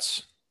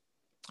habits.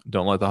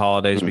 Don't let the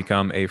holidays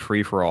become a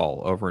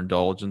free-for-all.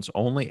 Overindulgence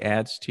only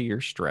adds to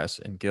your stress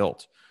and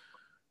guilt.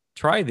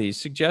 Try these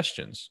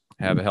suggestions.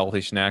 Have a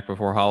healthy snack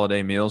before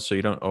holiday meals so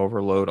you don't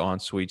overload on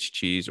sweets,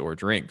 cheese, or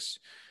drinks.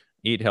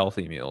 Eat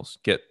healthy meals.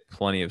 Get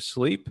plenty of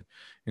sleep.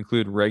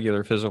 Include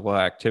regular physical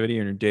activity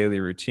in your daily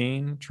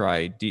routine.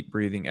 Try deep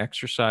breathing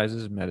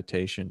exercises,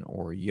 meditation,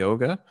 or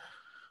yoga.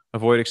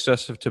 Avoid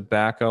excessive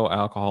tobacco,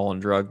 alcohol,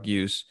 and drug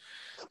use.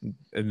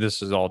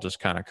 This is all just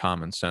kind of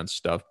common sense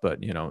stuff,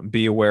 but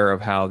be aware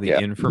of how the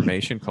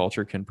information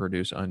culture can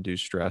produce undue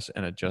stress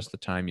and adjust the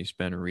time you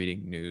spend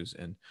reading news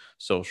and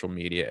social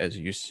media as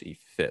you see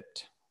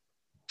fit.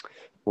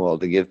 Well,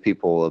 to give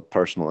people a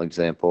personal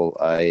example,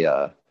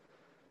 I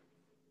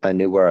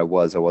knew where I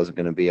wasn't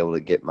going to be able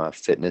to get my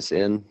fitness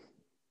in.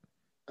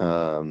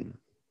 I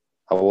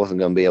wasn't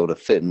going to be able to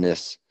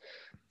fitness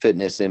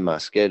in my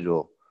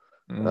schedule.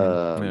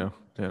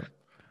 That's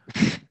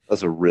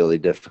a really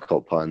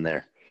difficult pun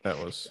there. That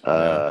was,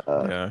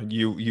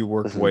 you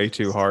worked way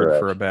too hard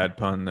for a bad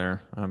pun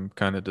there. I'm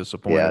kind of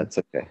disappointed. Yeah, it's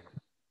okay.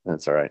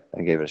 That's all right.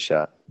 I gave it a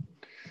shot.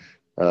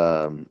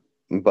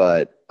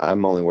 But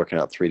I'm only working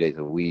out 3 days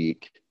a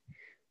week.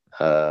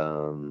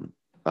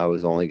 I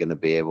was only going to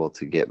be able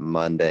to get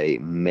Monday,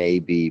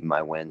 maybe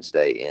my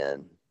Wednesday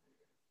in.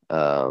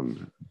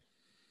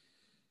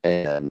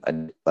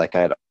 And I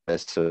had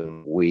missed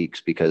some weeks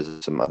because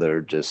of some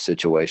other just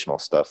situational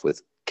stuff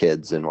with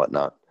kids and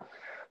whatnot.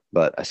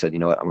 But I said, you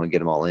know what? I'm going to get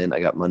them all in. I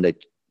got Monday,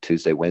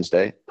 Tuesday,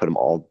 Wednesday, put them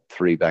all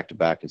 3 back to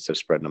back instead of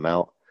spreading them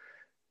out.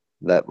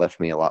 That left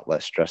me a lot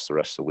less stress the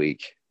rest of the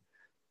week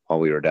while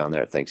we were down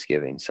there at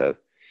Thanksgiving. So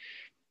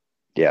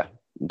yeah,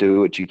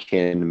 do what you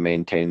can to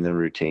maintain the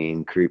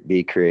routine,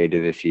 be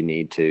creative if you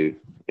need to,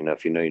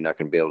 if you know you're not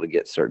going to be able to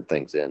get certain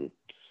things in.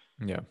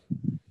 Yeah.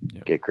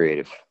 Get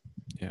creative.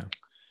 Yeah.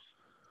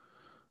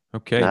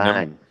 Okay.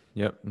 9.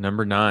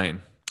 Number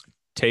 9,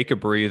 take a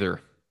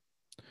breather.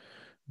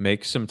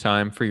 Make some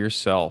time for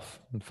yourself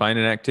and find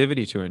an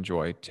activity to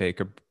enjoy. Take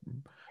a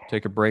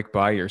break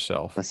by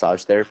yourself.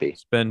 Massage therapy.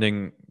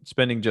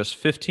 Spending just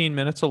 15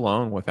 minutes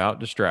alone without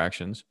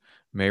distractions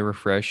may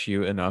refresh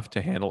you enough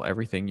to handle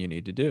everything you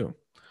need to do.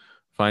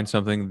 Find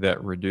something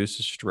that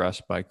reduces stress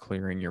by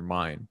clearing your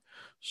mind.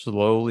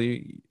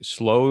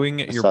 Slowing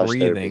your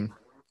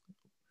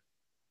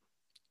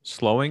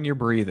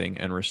breathing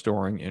and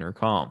restoring inner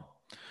calm.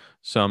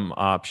 Some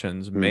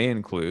options may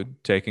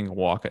include taking a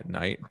walk at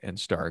night and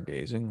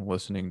stargazing,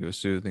 listening to a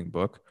soothing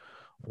book,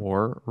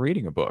 or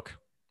reading a book.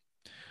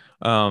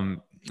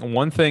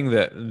 One thing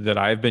that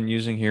I've been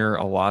using here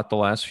a lot the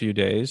last few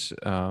days,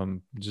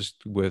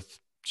 just with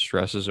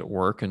stresses at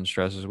work and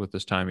stresses with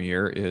this time of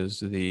year,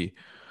 is the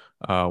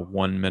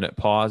 1 Minute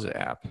Pause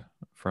app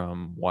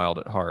from Wild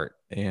at Heart.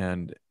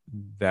 And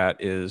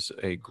that is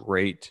a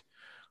great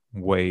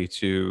way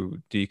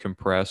to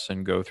decompress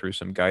and go through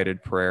some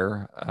guided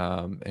prayer,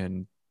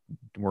 and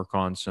work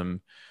on some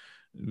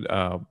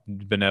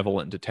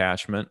benevolent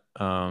detachment.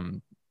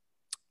 And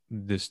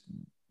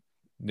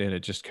it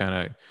just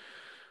kind of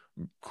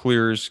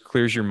clears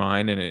your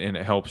mind, and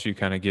it helps you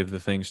kind of give the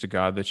things to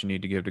God that you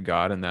need to give to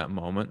God in that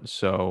moment.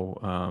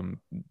 So,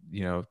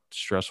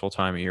 stressful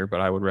time of year, but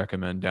I would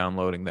recommend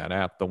downloading that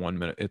app,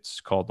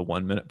 it's called the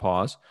 1 Minute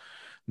Pause.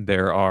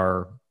 There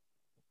are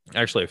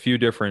actually a few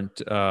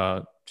different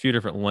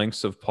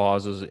lengths of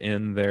pauses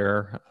in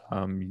there.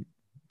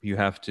 You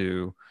have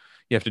to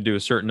do a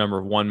certain number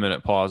of 1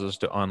 minute pauses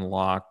to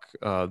unlock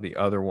the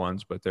other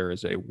ones, but there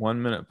is a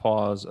 1 minute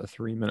pause, a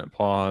 3 minute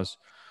pause,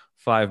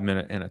 5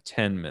 minute, and a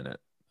 10 minute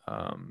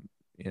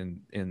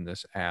in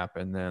this app.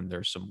 And then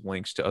there's some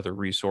links to other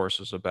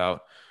resources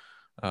about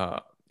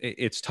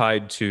it's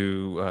tied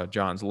to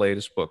John's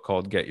latest book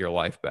called Get Your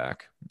Life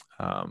Back.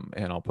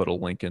 And I'll put a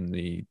link in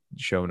the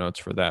show notes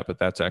for that, but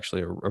that's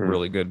actually a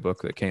really good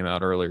book that came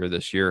out earlier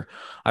this year.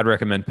 I'd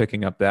recommend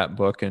picking up that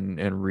book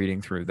and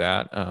reading through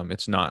that.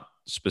 It's not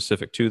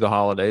specific to the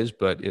holidays,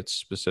 but it's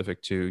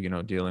specific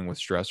to, dealing with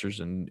stressors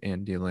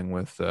and dealing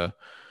with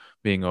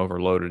being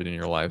overloaded in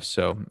your life.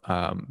 So,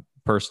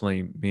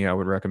 personally, I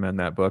would recommend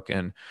that book.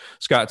 And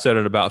Scott said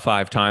it about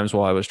 5 times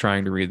while I was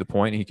trying to read the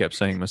point. He kept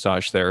saying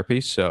massage therapy.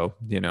 So,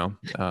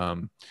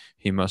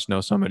 he must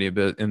know somebody a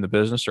bit in the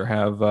business or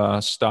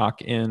have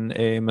stock in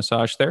a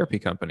massage therapy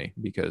company,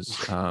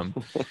 because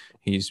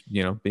he's,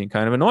 being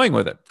kind of annoying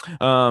with it.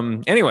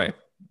 Anyway,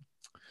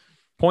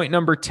 point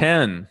number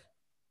 10.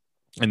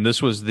 And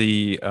this was one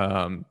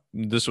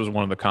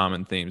of the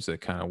common themes that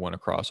kind of went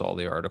across all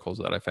the articles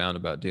that I found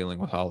about dealing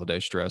with holiday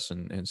stress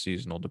and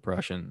seasonal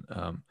depression.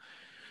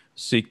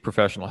 Seek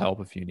professional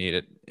help if you need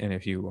it. And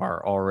if you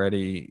are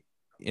already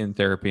in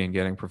therapy and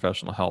getting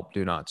professional help,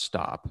 do not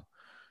stop.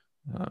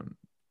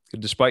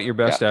 Despite your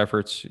best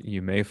efforts,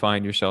 you may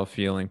find yourself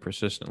feeling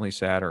persistently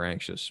sad or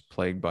anxious,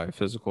 plagued by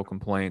physical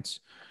complaints,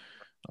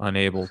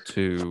 unable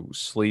to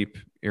sleep,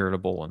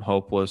 irritable and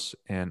hopeless,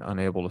 and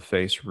unable to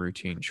face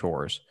routine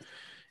chores.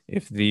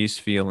 If these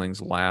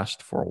feelings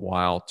last for a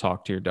while,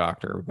 talk to your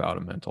doctor about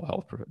a mental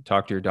health.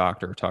 Talk to your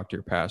doctor, talk to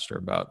your pastor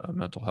about a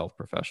mental health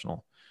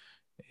professional.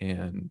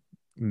 And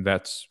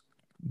that's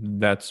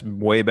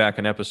way back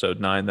in episode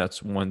 9.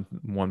 That's one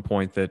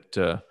point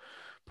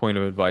point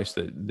of advice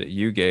that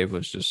you gave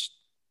was just,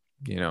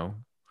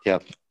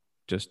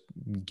 just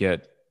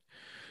get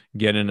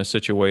in a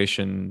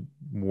situation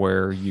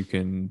where you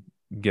can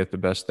get the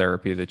best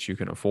therapy that you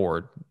can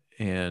afford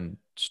and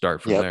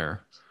start from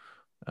there.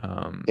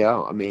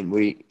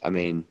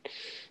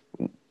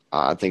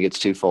 I think it's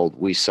twofold.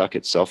 We suck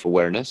at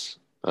self-awareness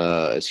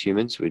as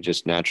humans. We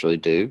just naturally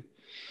do.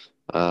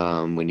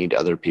 We need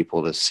other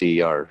people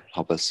to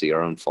help us see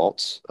our own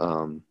faults.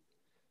 And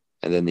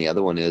then the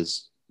other one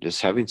is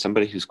just having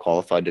somebody who's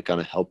qualified to kind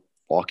of help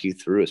walk you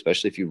through,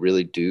 especially if you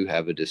really do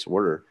have a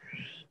disorder.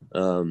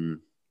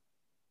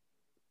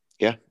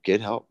 Get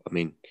help.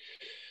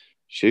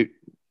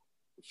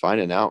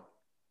 Finding out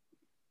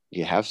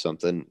you have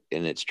something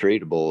and it's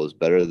treatable is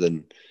better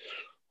than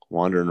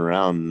wandering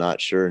around not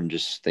sure and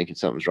just thinking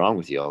something's wrong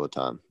with you all the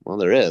time. Well,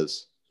 there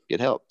is. Get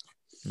help.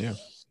 Yeah.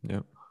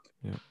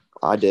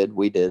 I did.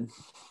 We did.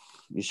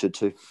 You should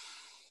too.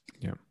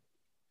 Yeah.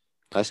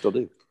 I still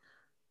do.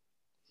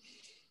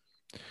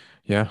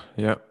 Yeah.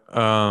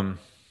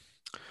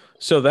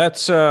 So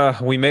that's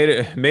we made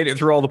it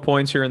through all the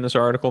points here in this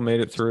article.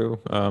 Made it through.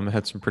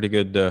 Had some pretty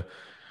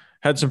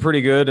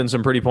good and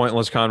some pretty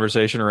pointless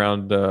conversation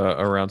around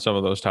some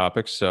of those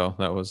topics. So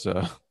that was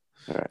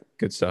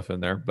good stuff in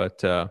there.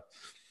 But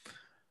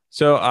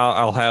So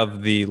I'll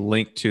have the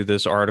link to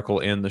this article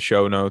in the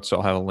show notes.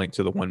 I'll have a link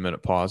to the 1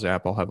 Minute Pause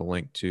app. I'll have a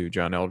link to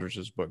John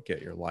Eldredge's book,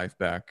 Get Your Life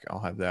Back. I'll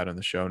have that in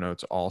the show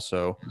notes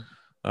also.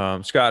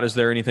 Scott, is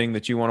there anything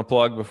that you want to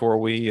plug before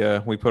we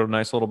put a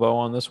nice little bow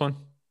on this one?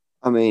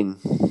 I mean,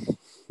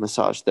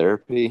 massage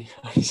therapy.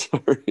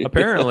 Sorry.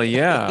 Apparently,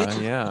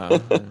 yeah.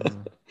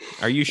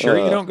 Are you sure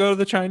you don't go to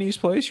the Chinese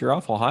place? You're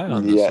awful high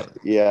on this.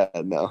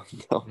 No.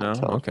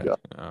 Okay.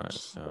 All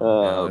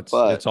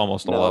right. It's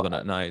almost 11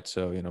 at night,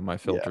 so my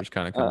filter's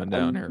kind of coming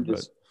down here.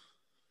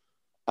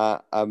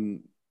 But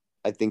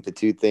I think the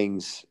two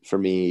things for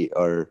me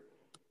are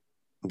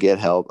get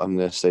help. I'm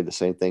going to say the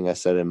same thing I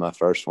said in my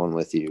first one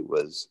with you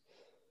was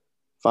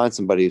find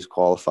somebody who's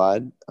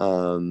qualified.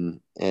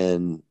 And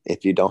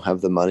if you don't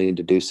have the money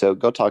to do so,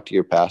 go talk to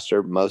your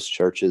pastor. Most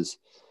churches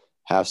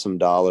have some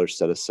dollars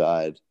set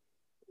aside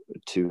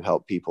to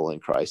help people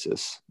in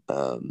crisis.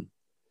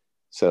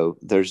 So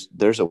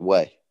there's a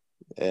way,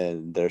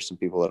 and there's some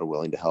people that are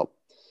willing to help.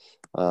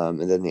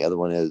 And then the other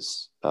one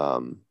is,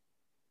 I'm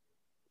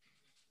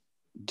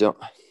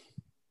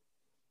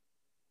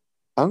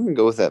going to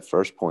go with that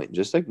first point.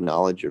 Just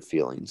acknowledge your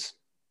feelings.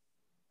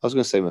 I was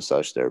going to say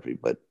massage therapy,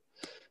 but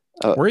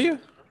were you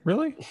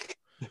really?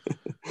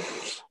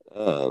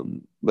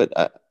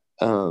 But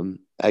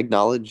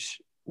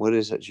acknowledge what it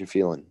is that you're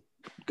feeling,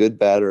 good,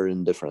 bad, or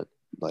indifferent.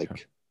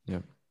 Like,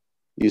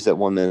 use that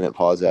 1 minute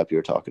pause app you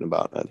were talking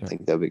about. I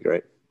think that'd be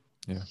great.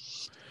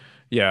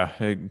 Yeah.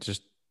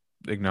 Just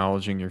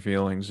acknowledging your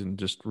feelings and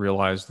just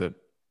realize that,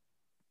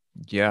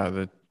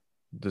 that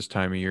this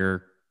time of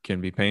year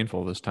can be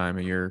painful. This time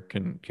of year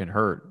can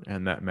hurt,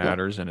 and that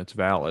matters, and it's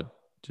valid.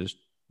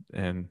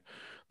 And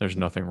there's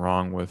nothing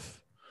wrong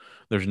with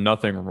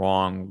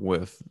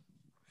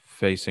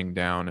facing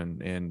down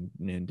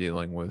and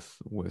dealing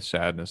with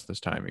sadness this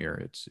time of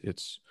year.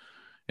 It's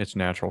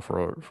natural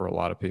for a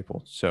lot of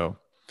people. So,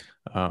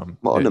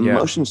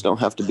 emotions don't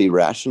have to be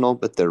rational,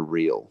 but they're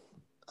real.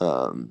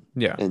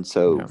 And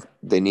so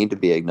they need to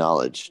be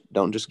acknowledged.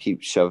 Don't just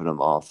keep shoving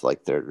them off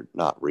like they're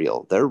not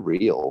real. They're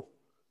real.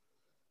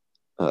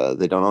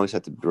 They don't always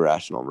have to be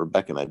rational.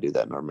 Rebecca and I do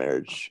that in our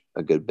marriage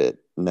a good bit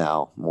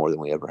now, more than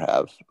we ever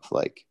have.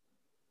 Like,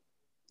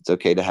 it's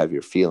okay to have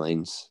your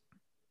feelings,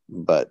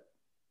 but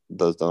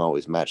those don't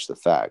always match the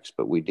facts,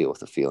 but we deal with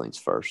the feelings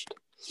first.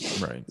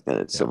 Right. And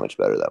it's so much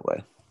better that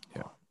way.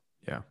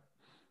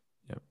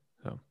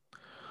 So,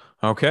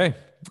 okay.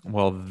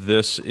 Well,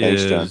 this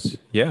Thanks, is,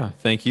 John.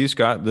 Thank you,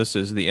 Scott. This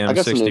is the M60. I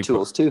got some new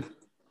tools too.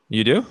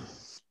 You do?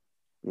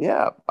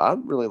 Yeah. I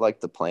really like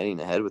the planning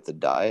ahead with the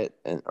diet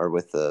or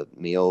with the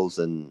meals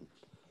and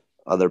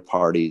other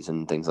parties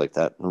and things like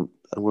that. I'm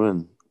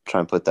going to try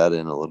and put that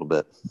in a little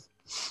bit.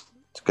 It's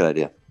a good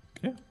idea.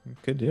 Yeah,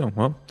 good deal.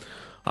 Well,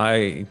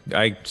 I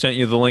sent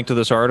you the link to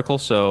this article,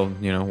 so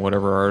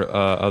whatever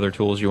other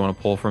tools you want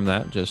to pull from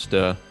that, just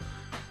go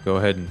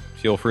ahead and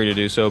feel free to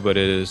do so. But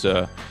it is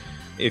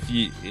if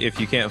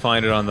you can't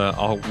find it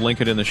I'll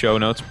link it in the show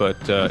notes. But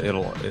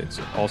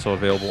it's also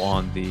available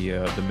on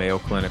the Mayo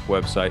Clinic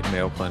website,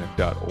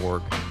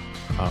 mayoclinic.org,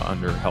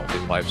 under healthy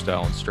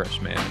lifestyle and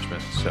stress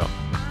management. So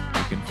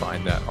you can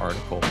find that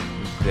article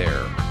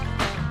there.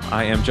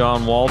 I am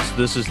John Waltz.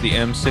 This is the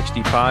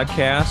M60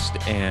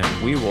 Podcast, and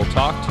we will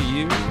talk to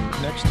you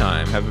next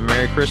time. Have a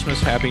Merry Christmas,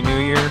 Happy New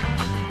Year.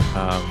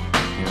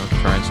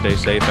 Try and stay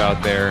safe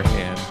out there,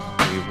 and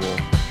we will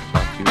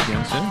talk to you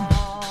again soon.